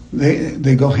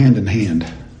 They go hand in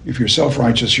hand. If you're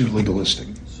self-righteous, you're legalistic.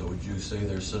 So would you say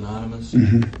they're synonymous?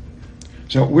 Mm-hmm.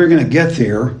 So we're going to get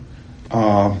there.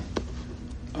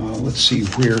 Let's see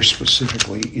where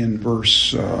specifically in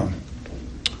verse...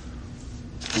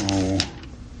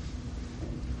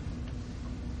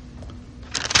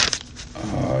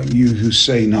 you who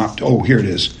say not... here it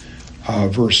is.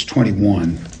 Verse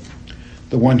 21.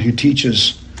 The one who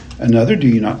teaches another, do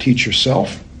you not teach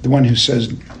yourself? The one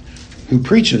who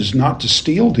preaches not to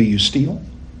steal, do you steal?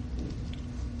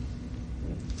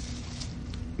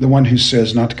 The one who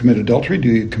says not to commit adultery, do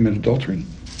you commit adultery?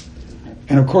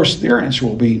 And of course their answer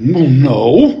will be,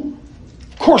 no,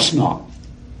 of course not.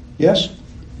 Yes?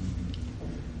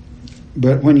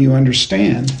 But when you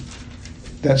understand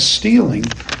that stealing,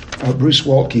 Bruce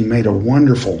Waltke made a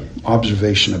wonderful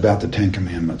observation about the 10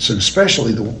 Commandments, and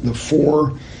especially the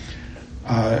 4,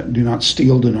 do not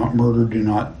steal, do not murder, do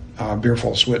not bear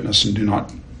false witness, and do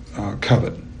not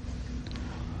covet.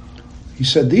 He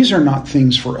said these are not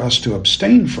things for us to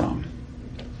abstain from.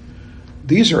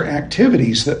 These are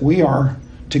activities that we are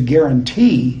to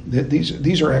guarantee, that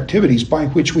these are activities by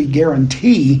which we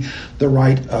guarantee the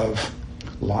right of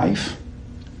life,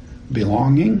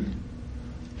 belonging,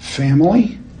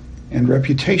 family, and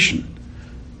reputation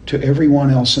to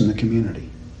everyone else in the community.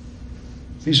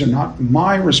 These are not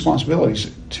my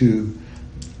responsibilities to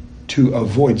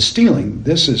avoid stealing.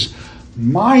 This is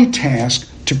my task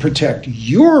to protect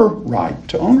your right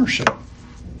to ownership.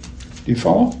 Do you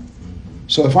follow?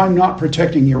 So if I'm not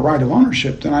protecting your right of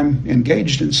ownership, then I'm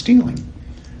engaged in stealing.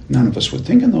 None of us would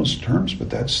think in those terms, but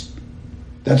that's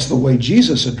the way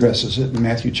Jesus addresses it in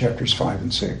Matthew chapters 5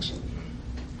 and 6.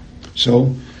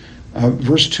 So,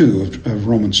 verse 2 of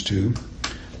Romans 2,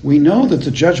 we know that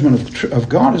the judgment of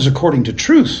God is according to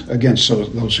truth against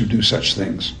those who do such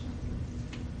things.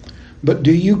 But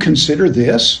do you consider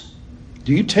this?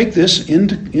 Do you take this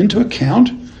into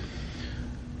account?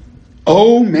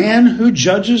 O man who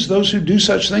judges those who do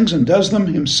such things and does them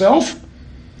himself,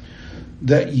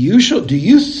 that you shall, do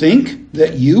you think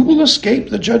that you will escape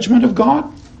the judgment of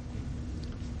God?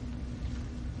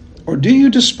 Or do you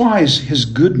despise his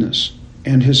goodness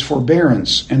and his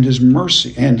forbearance and his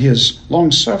mercy and his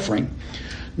long-suffering,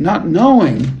 not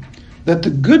knowing that the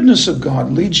goodness of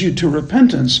God leads you to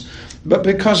repentance, but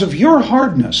because of your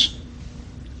hardness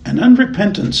and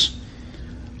unrepentant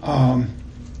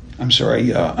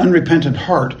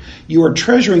heart, you are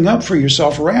treasuring up for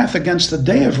yourself wrath against the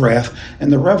day of wrath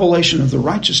and the revelation of the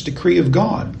righteous decree of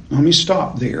God. Let me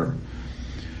stop there.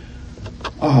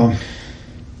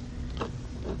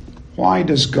 Why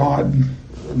does God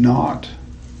not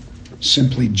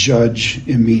simply judge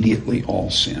immediately all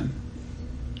sin?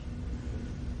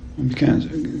 Because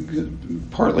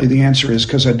partly the answer is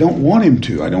because I don't want him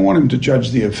to. I don't want him to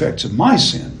judge the effects of my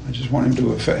sin. I just want him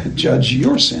to judge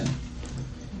your sin.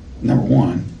 Number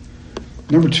one.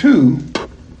 Number two,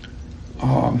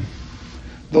 the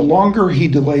longer he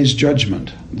delays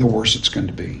judgment, the worse it's going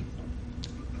to be.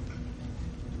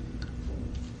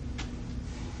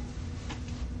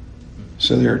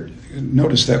 So there,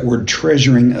 notice that word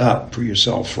treasuring up for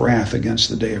yourself wrath against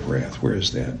the day of wrath. Where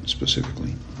is that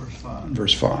specifically?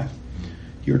 Verse 5.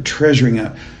 You're treasuring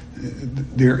up.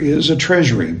 There is a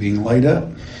treasury being laid up.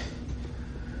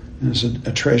 And it's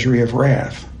a treasury of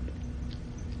wrath.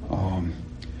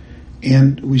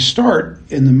 And we start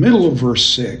in the middle of verse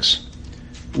 6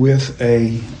 with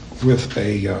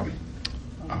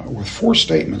four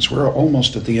statements. We're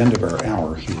almost at the end of our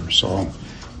hour here, so I'll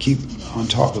keep on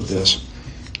top of this.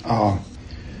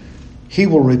 He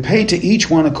will repay to each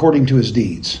one according to his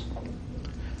deeds.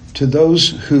 To those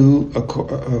who,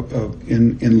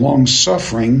 in long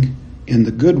suffering, in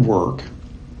the good work,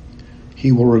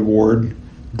 he will reward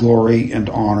glory and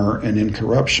honor and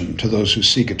incorruption. To those who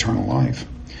seek eternal life.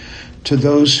 To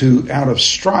those who, out of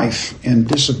strife and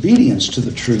disobedience to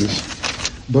the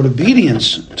truth, but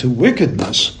obedience to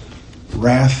wickedness,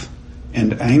 wrath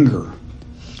and anger.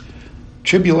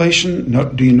 Tribulation.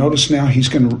 Do you notice now he's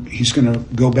going to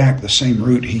go back the same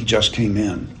route he just came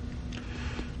in?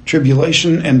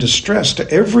 Tribulation and distress to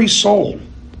every soul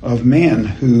of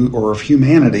man or of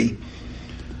humanity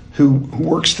who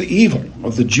works the evil,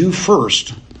 of the Jew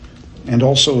first and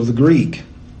also of the Greek.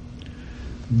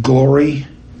 Glory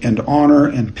and honor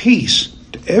and peace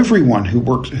to everyone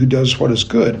who does what is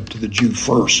good, to the Jew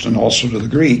first and also to the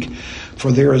Greek.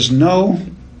 For there is no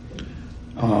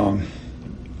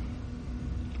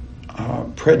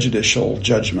prejudicial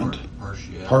judgment,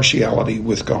 partiality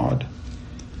with God.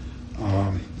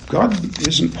 God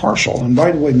isn't partial. And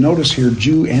by the way, notice here,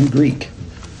 Jew and Greek.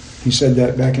 He said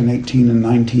that back in 18 and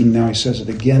 19. Now he says it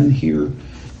again here,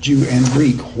 Jew and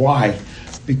Greek. Why?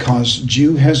 Because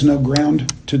Jew has no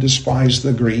ground to despise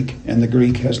the Greek, and the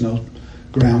Greek has no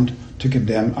ground to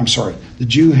condemn. The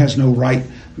Jew has no right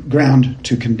ground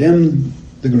to condemn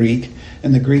the Greek,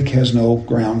 and the Greek has no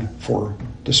ground for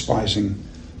despising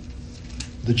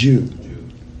the Jew.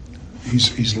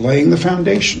 He's laying the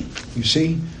foundation, you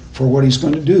see, for what he's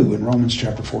going to do in Romans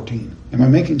chapter 14. Am I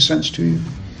making sense to you?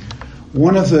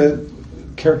 One of the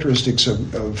characteristics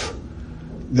of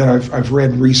that I've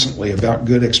read recently about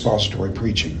good expository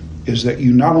preaching is that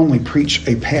you not only preach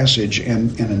a passage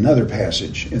and another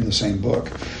passage in the same book,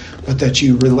 but that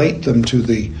you relate them to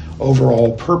the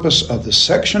overall purpose of the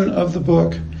section of the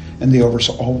book and the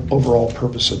overall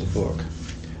purpose of the book.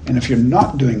 And if you're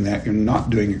not doing that, you're not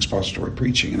doing expository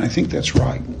preaching. And I think that's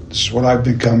right. This is what I've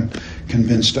become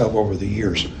convinced of over the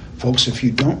years. Folks, if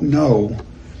you don't know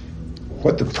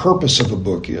what the purpose of a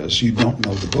book is, you don't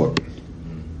know the book.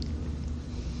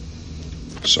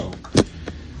 So,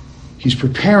 he's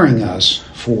preparing us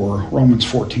for Romans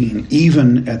 14,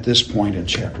 even at this point in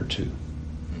chapter 2.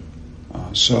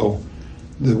 So,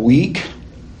 the weak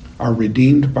are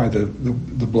redeemed by the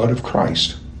blood of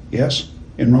Christ. Yes?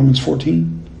 In Romans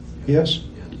 14? Yes?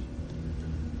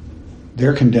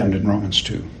 They're condemned in Romans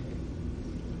 2.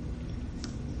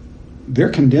 They're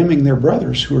condemning their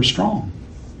brothers who are strong.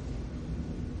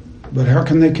 But how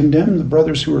can they condemn the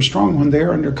brothers who are strong when they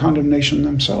are under condemnation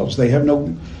themselves? They have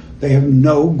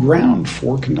no ground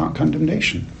for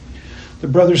condemnation. The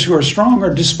brothers who are strong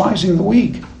are despising the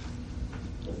weak.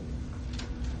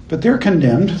 But they're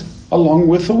condemned along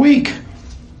with the weak,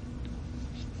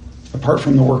 apart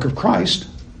from the work of Christ.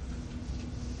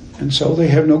 And so they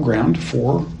have no ground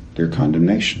for their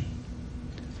condemnation.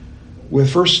 With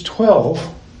verse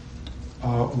 12,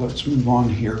 let's move on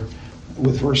here.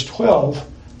 With verse 12,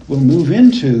 we'll move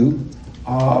into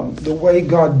the way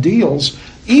God deals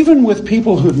even with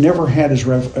people who've never had his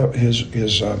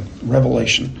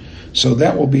revelation. So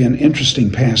that will be an interesting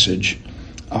passage,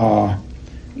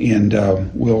 and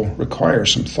will require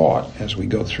some thought as we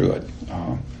go through it.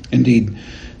 Indeed,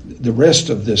 the rest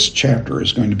of this chapter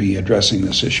is going to be addressing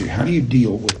this issue. How do you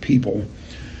deal with people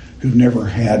who've never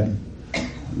had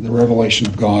the revelation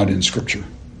of God in Scripture?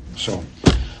 So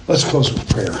let's close with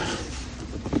prayer.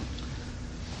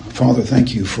 Father,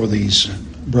 thank you for these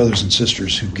brothers and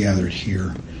sisters who gathered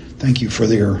here. Thank you for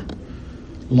their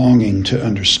longing to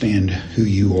understand who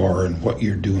you are and what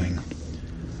you're doing.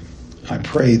 I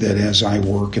pray that as I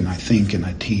work and I think and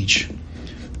I teach,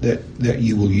 that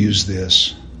you will use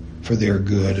this for their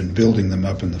good and building them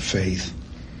up in the faith.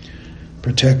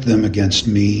 Protect them against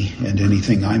me and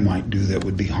anything I might do that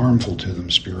would be harmful to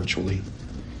them spiritually.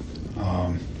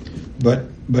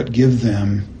 But give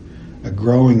them a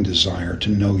growing desire to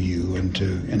know you and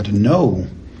to know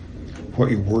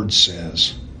what your word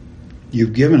says.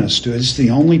 You've given us to it. It's the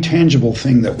only tangible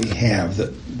thing that we have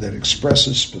that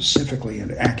expresses specifically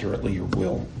and accurately your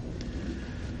will.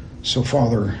 So,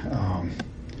 Father,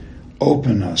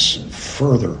 open us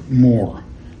further, more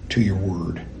to your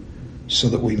word, so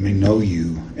that we may know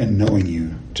you, and knowing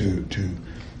you,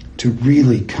 to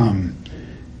really come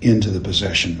into the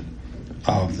possession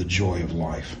of the joy of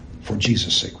life. For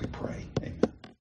Jesus' sake we pray.